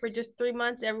quiet for just 3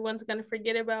 months, everyone's going to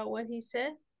forget about what he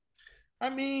said? I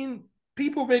mean,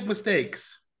 people make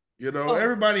mistakes. You know,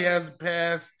 everybody has a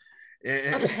past.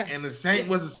 And the Saint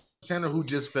was a center who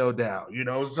just fell down, you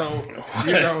know. So,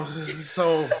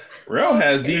 Rel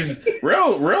has these.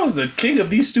 Rel's the king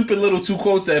of these stupid little 2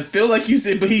 quotes that feel like you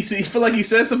said, but he feel like he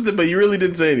said something, but you really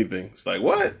didn't say anything. It's like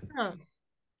what? Huh.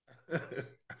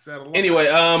 Anyway,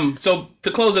 so to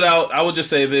close it out, I will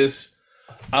just say this.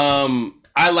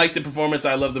 I like the performance.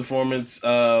 I love the performance.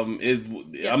 I'm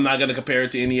not going to compare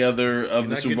it to any other of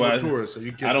the Super Bowl. So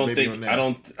I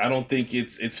don't think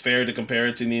it's fair to compare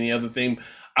it to any other thing.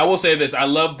 I will say this: I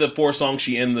love the 4 songs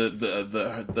she ended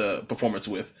the performance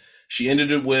with. She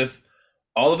ended it with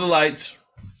 "All of the Lights,"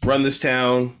 "Run This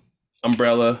Town,"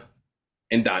 "Umbrella,"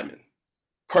 and "Diamond."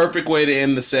 Perfect way to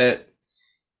end the set.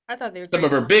 I thought they were some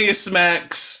of her biggest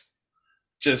smacks.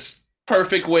 Just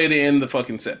perfect way to end the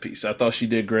fucking set piece. I thought she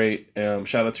did great.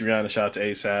 Shout out to Rihanna. Shout out to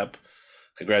ASAP.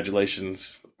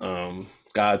 Congratulations.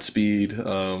 Godspeed.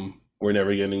 We're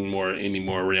never getting any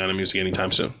more Rihanna music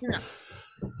anytime soon. Yeah.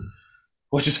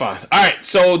 Which is fine. All right.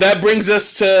 So that brings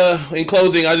us to, in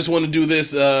closing, I just want to do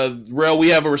this. Rel, we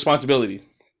have a responsibility.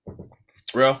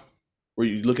 Rel, were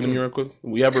you looking at me real quick?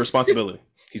 We have a responsibility.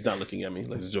 He's not looking at me.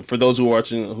 For those who are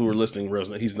watching, who are listening,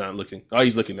 he's not looking. Oh,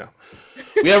 he's looking now.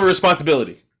 We have a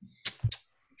responsibility.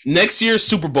 Next year's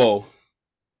Super Bowl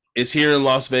is here in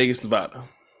Las Vegas, Nevada.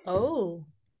 Oh.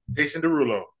 Jason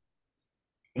Derulo.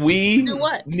 We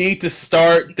need to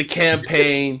start the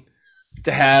campaign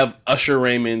to have Usher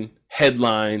Raymond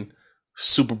headline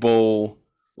Super Bowl.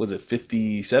 Was it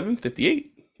 57?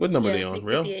 58? What number are they on,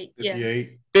 Real?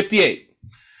 58. 58.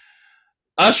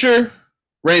 Usher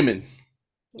Raymond.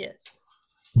 Yes.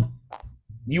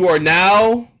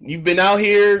 You've been out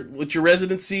here with your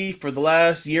residency for the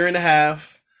last year and a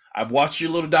half. I've watched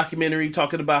your little documentary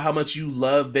talking about how much you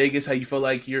love Vegas, how you feel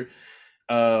like you're,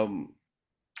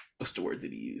 what's the word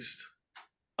that he used?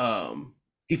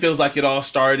 He feels like it all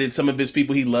started. Some of his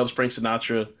people, he loves Frank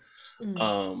Sinatra.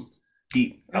 I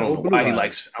don't know why he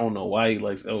likes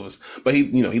Elvis, but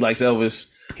he likes Elvis.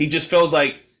 He just feels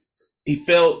like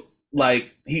his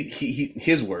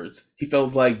words. He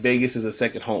felt like Vegas is a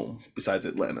second home besides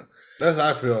Atlanta. That's how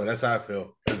I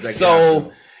feel.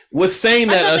 So. With saying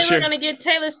that, Usher, they were going to get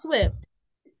Taylor Swift.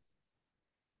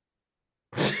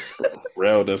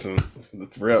 Rel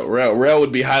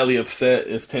would be highly upset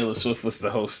if Taylor Swift was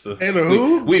the host. Taylor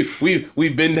who?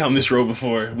 We've been down this road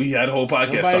before. We had a whole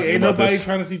podcast talking about this. Nobody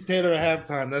trying to see Taylor at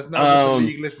halftime. That's not what the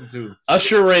league listen to.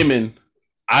 Usher Raymond.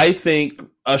 I think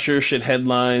Usher should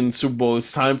headline Super Bowl.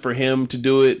 It's time for him to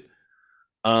do it.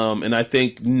 And I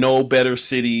think no better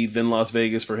city than Las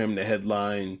Vegas for him to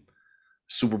headline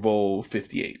Super Bowl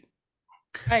 58.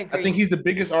 I think he's the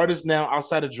biggest artist now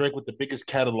outside of Drake with the biggest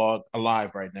catalog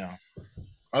alive right now.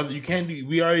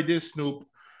 We already did Snoop,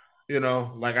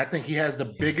 I think he has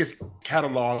the biggest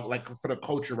catalog for the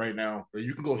culture right now. Where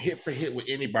you can go hit for hit with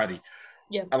anybody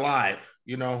alive,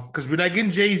 because we're not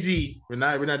getting Jay-Z. I'm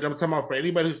talking about for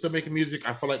anybody who's still making music.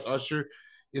 I feel like Usher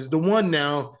is the one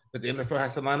now that the NFL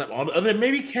has to line up. Other than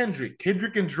maybe Kendrick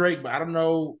and Drake, but I don't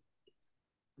know.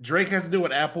 Drake has to do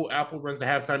with Apple. Apple runs the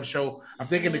halftime show. I'm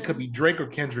thinking it could be Drake or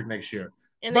Kendrick next year.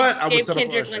 And I would set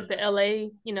Kendrick like the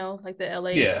LA,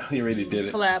 Yeah, he already did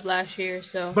it. Collab last year.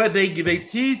 So, but they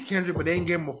teased Kendrick, but they didn't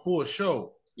give him a full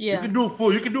show. Yeah, you can do a full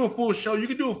show. You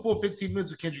can do a full 15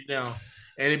 minutes of Kendrick now,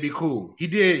 and it'd be cool. He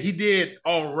did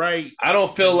all right. I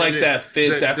don't feel like that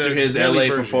fits after his LA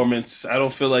performance. I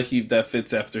don't feel like that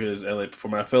fits after his LA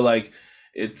performance. I feel like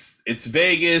it's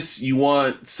Vegas. You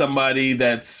want somebody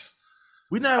that's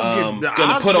we're not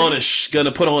gonna put on a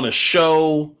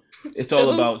show. It's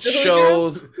all about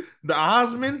shows. The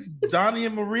Osmonds, Donnie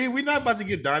and Marie. We're not about to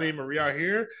get Donnie and Marie out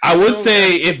here. I would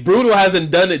say if Bruno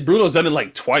hasn't done it, Bruno's done it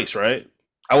like twice, right?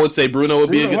 I would say Bruno would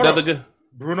be another good.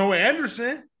 Bruno and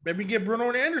Anderson. Maybe get Bruno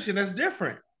and Anderson. That's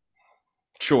different.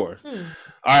 Sure. All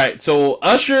right. So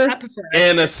Usher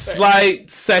and a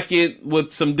slight second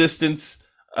with some distance.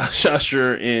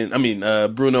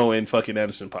 Bruno and fucking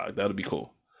Anderson Paak. That would be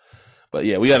cool. But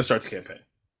yeah, we got to start the campaign.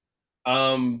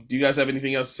 Do you guys have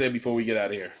anything else to say before we get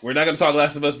out of here? We're not going to talk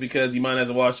Last of Us because Iman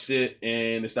hasn't watched it,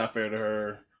 and it's not fair to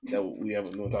her that we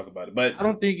haven't going to talk about it. But I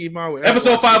don't think Iman would.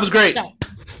 Episode 5 was great. No.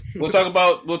 We'll talk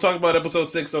about episode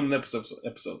 6 on the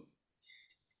episode.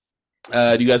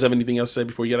 Do you guys have anything else to say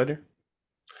before you get out of here?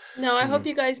 No, I hope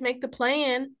you guys make the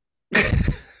plan.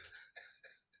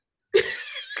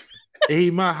 Hey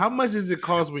man, how much does it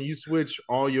cost when you switch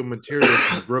all your materials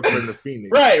from Brooklyn to Phoenix?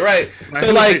 Right. What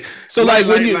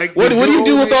do you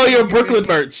do with all your Brooklyn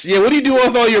merch? Yeah, what do you do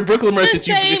with all your Brooklyn merch that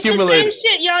you accumulated? The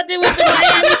same shit y'all do with the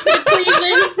Miami to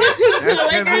Cleveland to the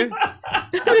Lakers. I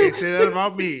can't say that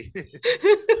about me.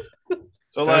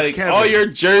 So like all your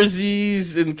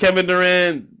jerseys and Kevin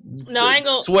Durant,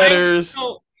 sweaters.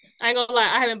 I ain't gonna lie,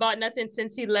 I haven't bought nothing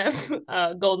since he left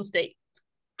Golden State.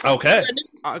 Okay.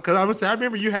 Because I would say, I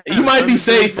remember you had. You might be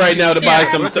safe right now to buy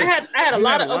something. I had a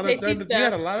lot of OKC stuff. You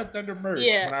had a lot of Thunder merch.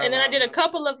 Yeah, and then I did a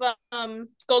couple of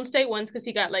Golden State ones because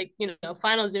he got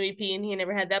Finals MVP and he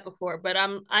never had that before. But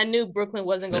I knew Brooklyn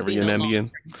wasn't going to be no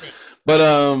again. But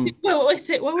what?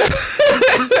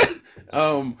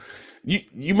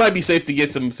 You might be safe to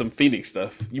get some Phoenix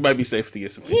stuff. You might be safe to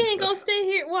get some. He ain't gonna stay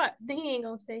here. What? He ain't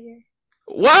gonna stay here.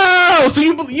 Wow! So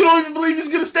you don't even believe he's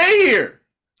gonna stay here?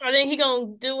 I think he gonna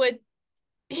do what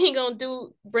he gonna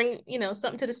do. Bring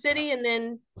something to the city, and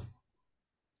then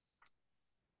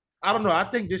I don't know. I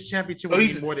think this championship will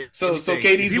be more than so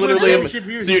KD's literally.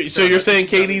 So you're saying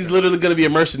KD's literally gonna be a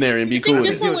mercenary and be cool with it.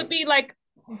 This one would be like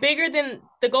bigger than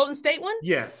the Golden State one?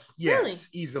 Yes, really?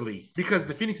 Easily, because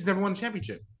the Phoenix has never won a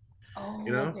championship. Oh,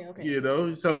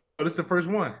 okay. So this is the first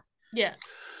one. Yeah.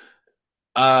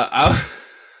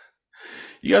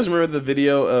 You guys remember the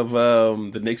video of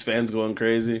the Knicks fans going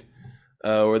crazy,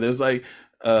 where there's the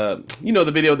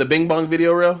video, the Bing Bong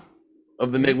video reel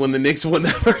of when the Knicks won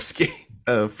that first game,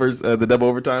 the double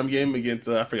overtime game against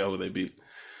I forgot who they beat,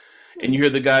 and you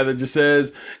hear the guy that just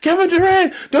says, "Kevin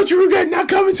Durant, don't you regret not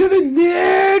coming to the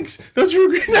Knicks? Don't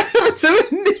you regret not coming to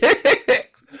the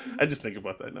Knicks?" I just think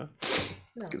about that now.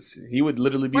 Because he would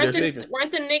literally be their savior.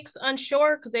 Weren't the Knicks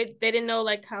unsure because they didn't know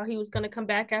how he was going to come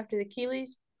back after the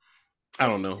Achilles? I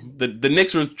don't know. The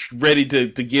Knicks were ready to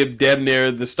give damn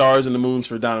near the stars and the moons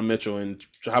for Donovan Mitchell, and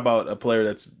how about a player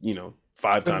that's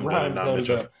 5-time Donovan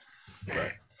Mitchell?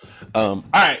 Right. All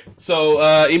right. So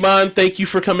Iman, thank you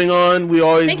for coming on. We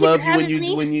always love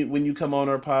you when you come on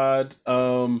our pod.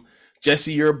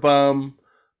 Jesse, you're a bum.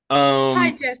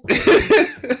 Hi,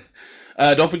 Jesse.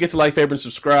 Don't forget to like, favorite, and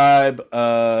subscribe.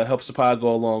 Helps the pod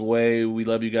go a long way. We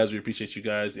love you guys. We appreciate you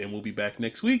guys, and we'll be back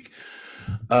next week.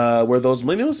 We're those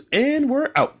millennials, and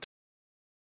we're out.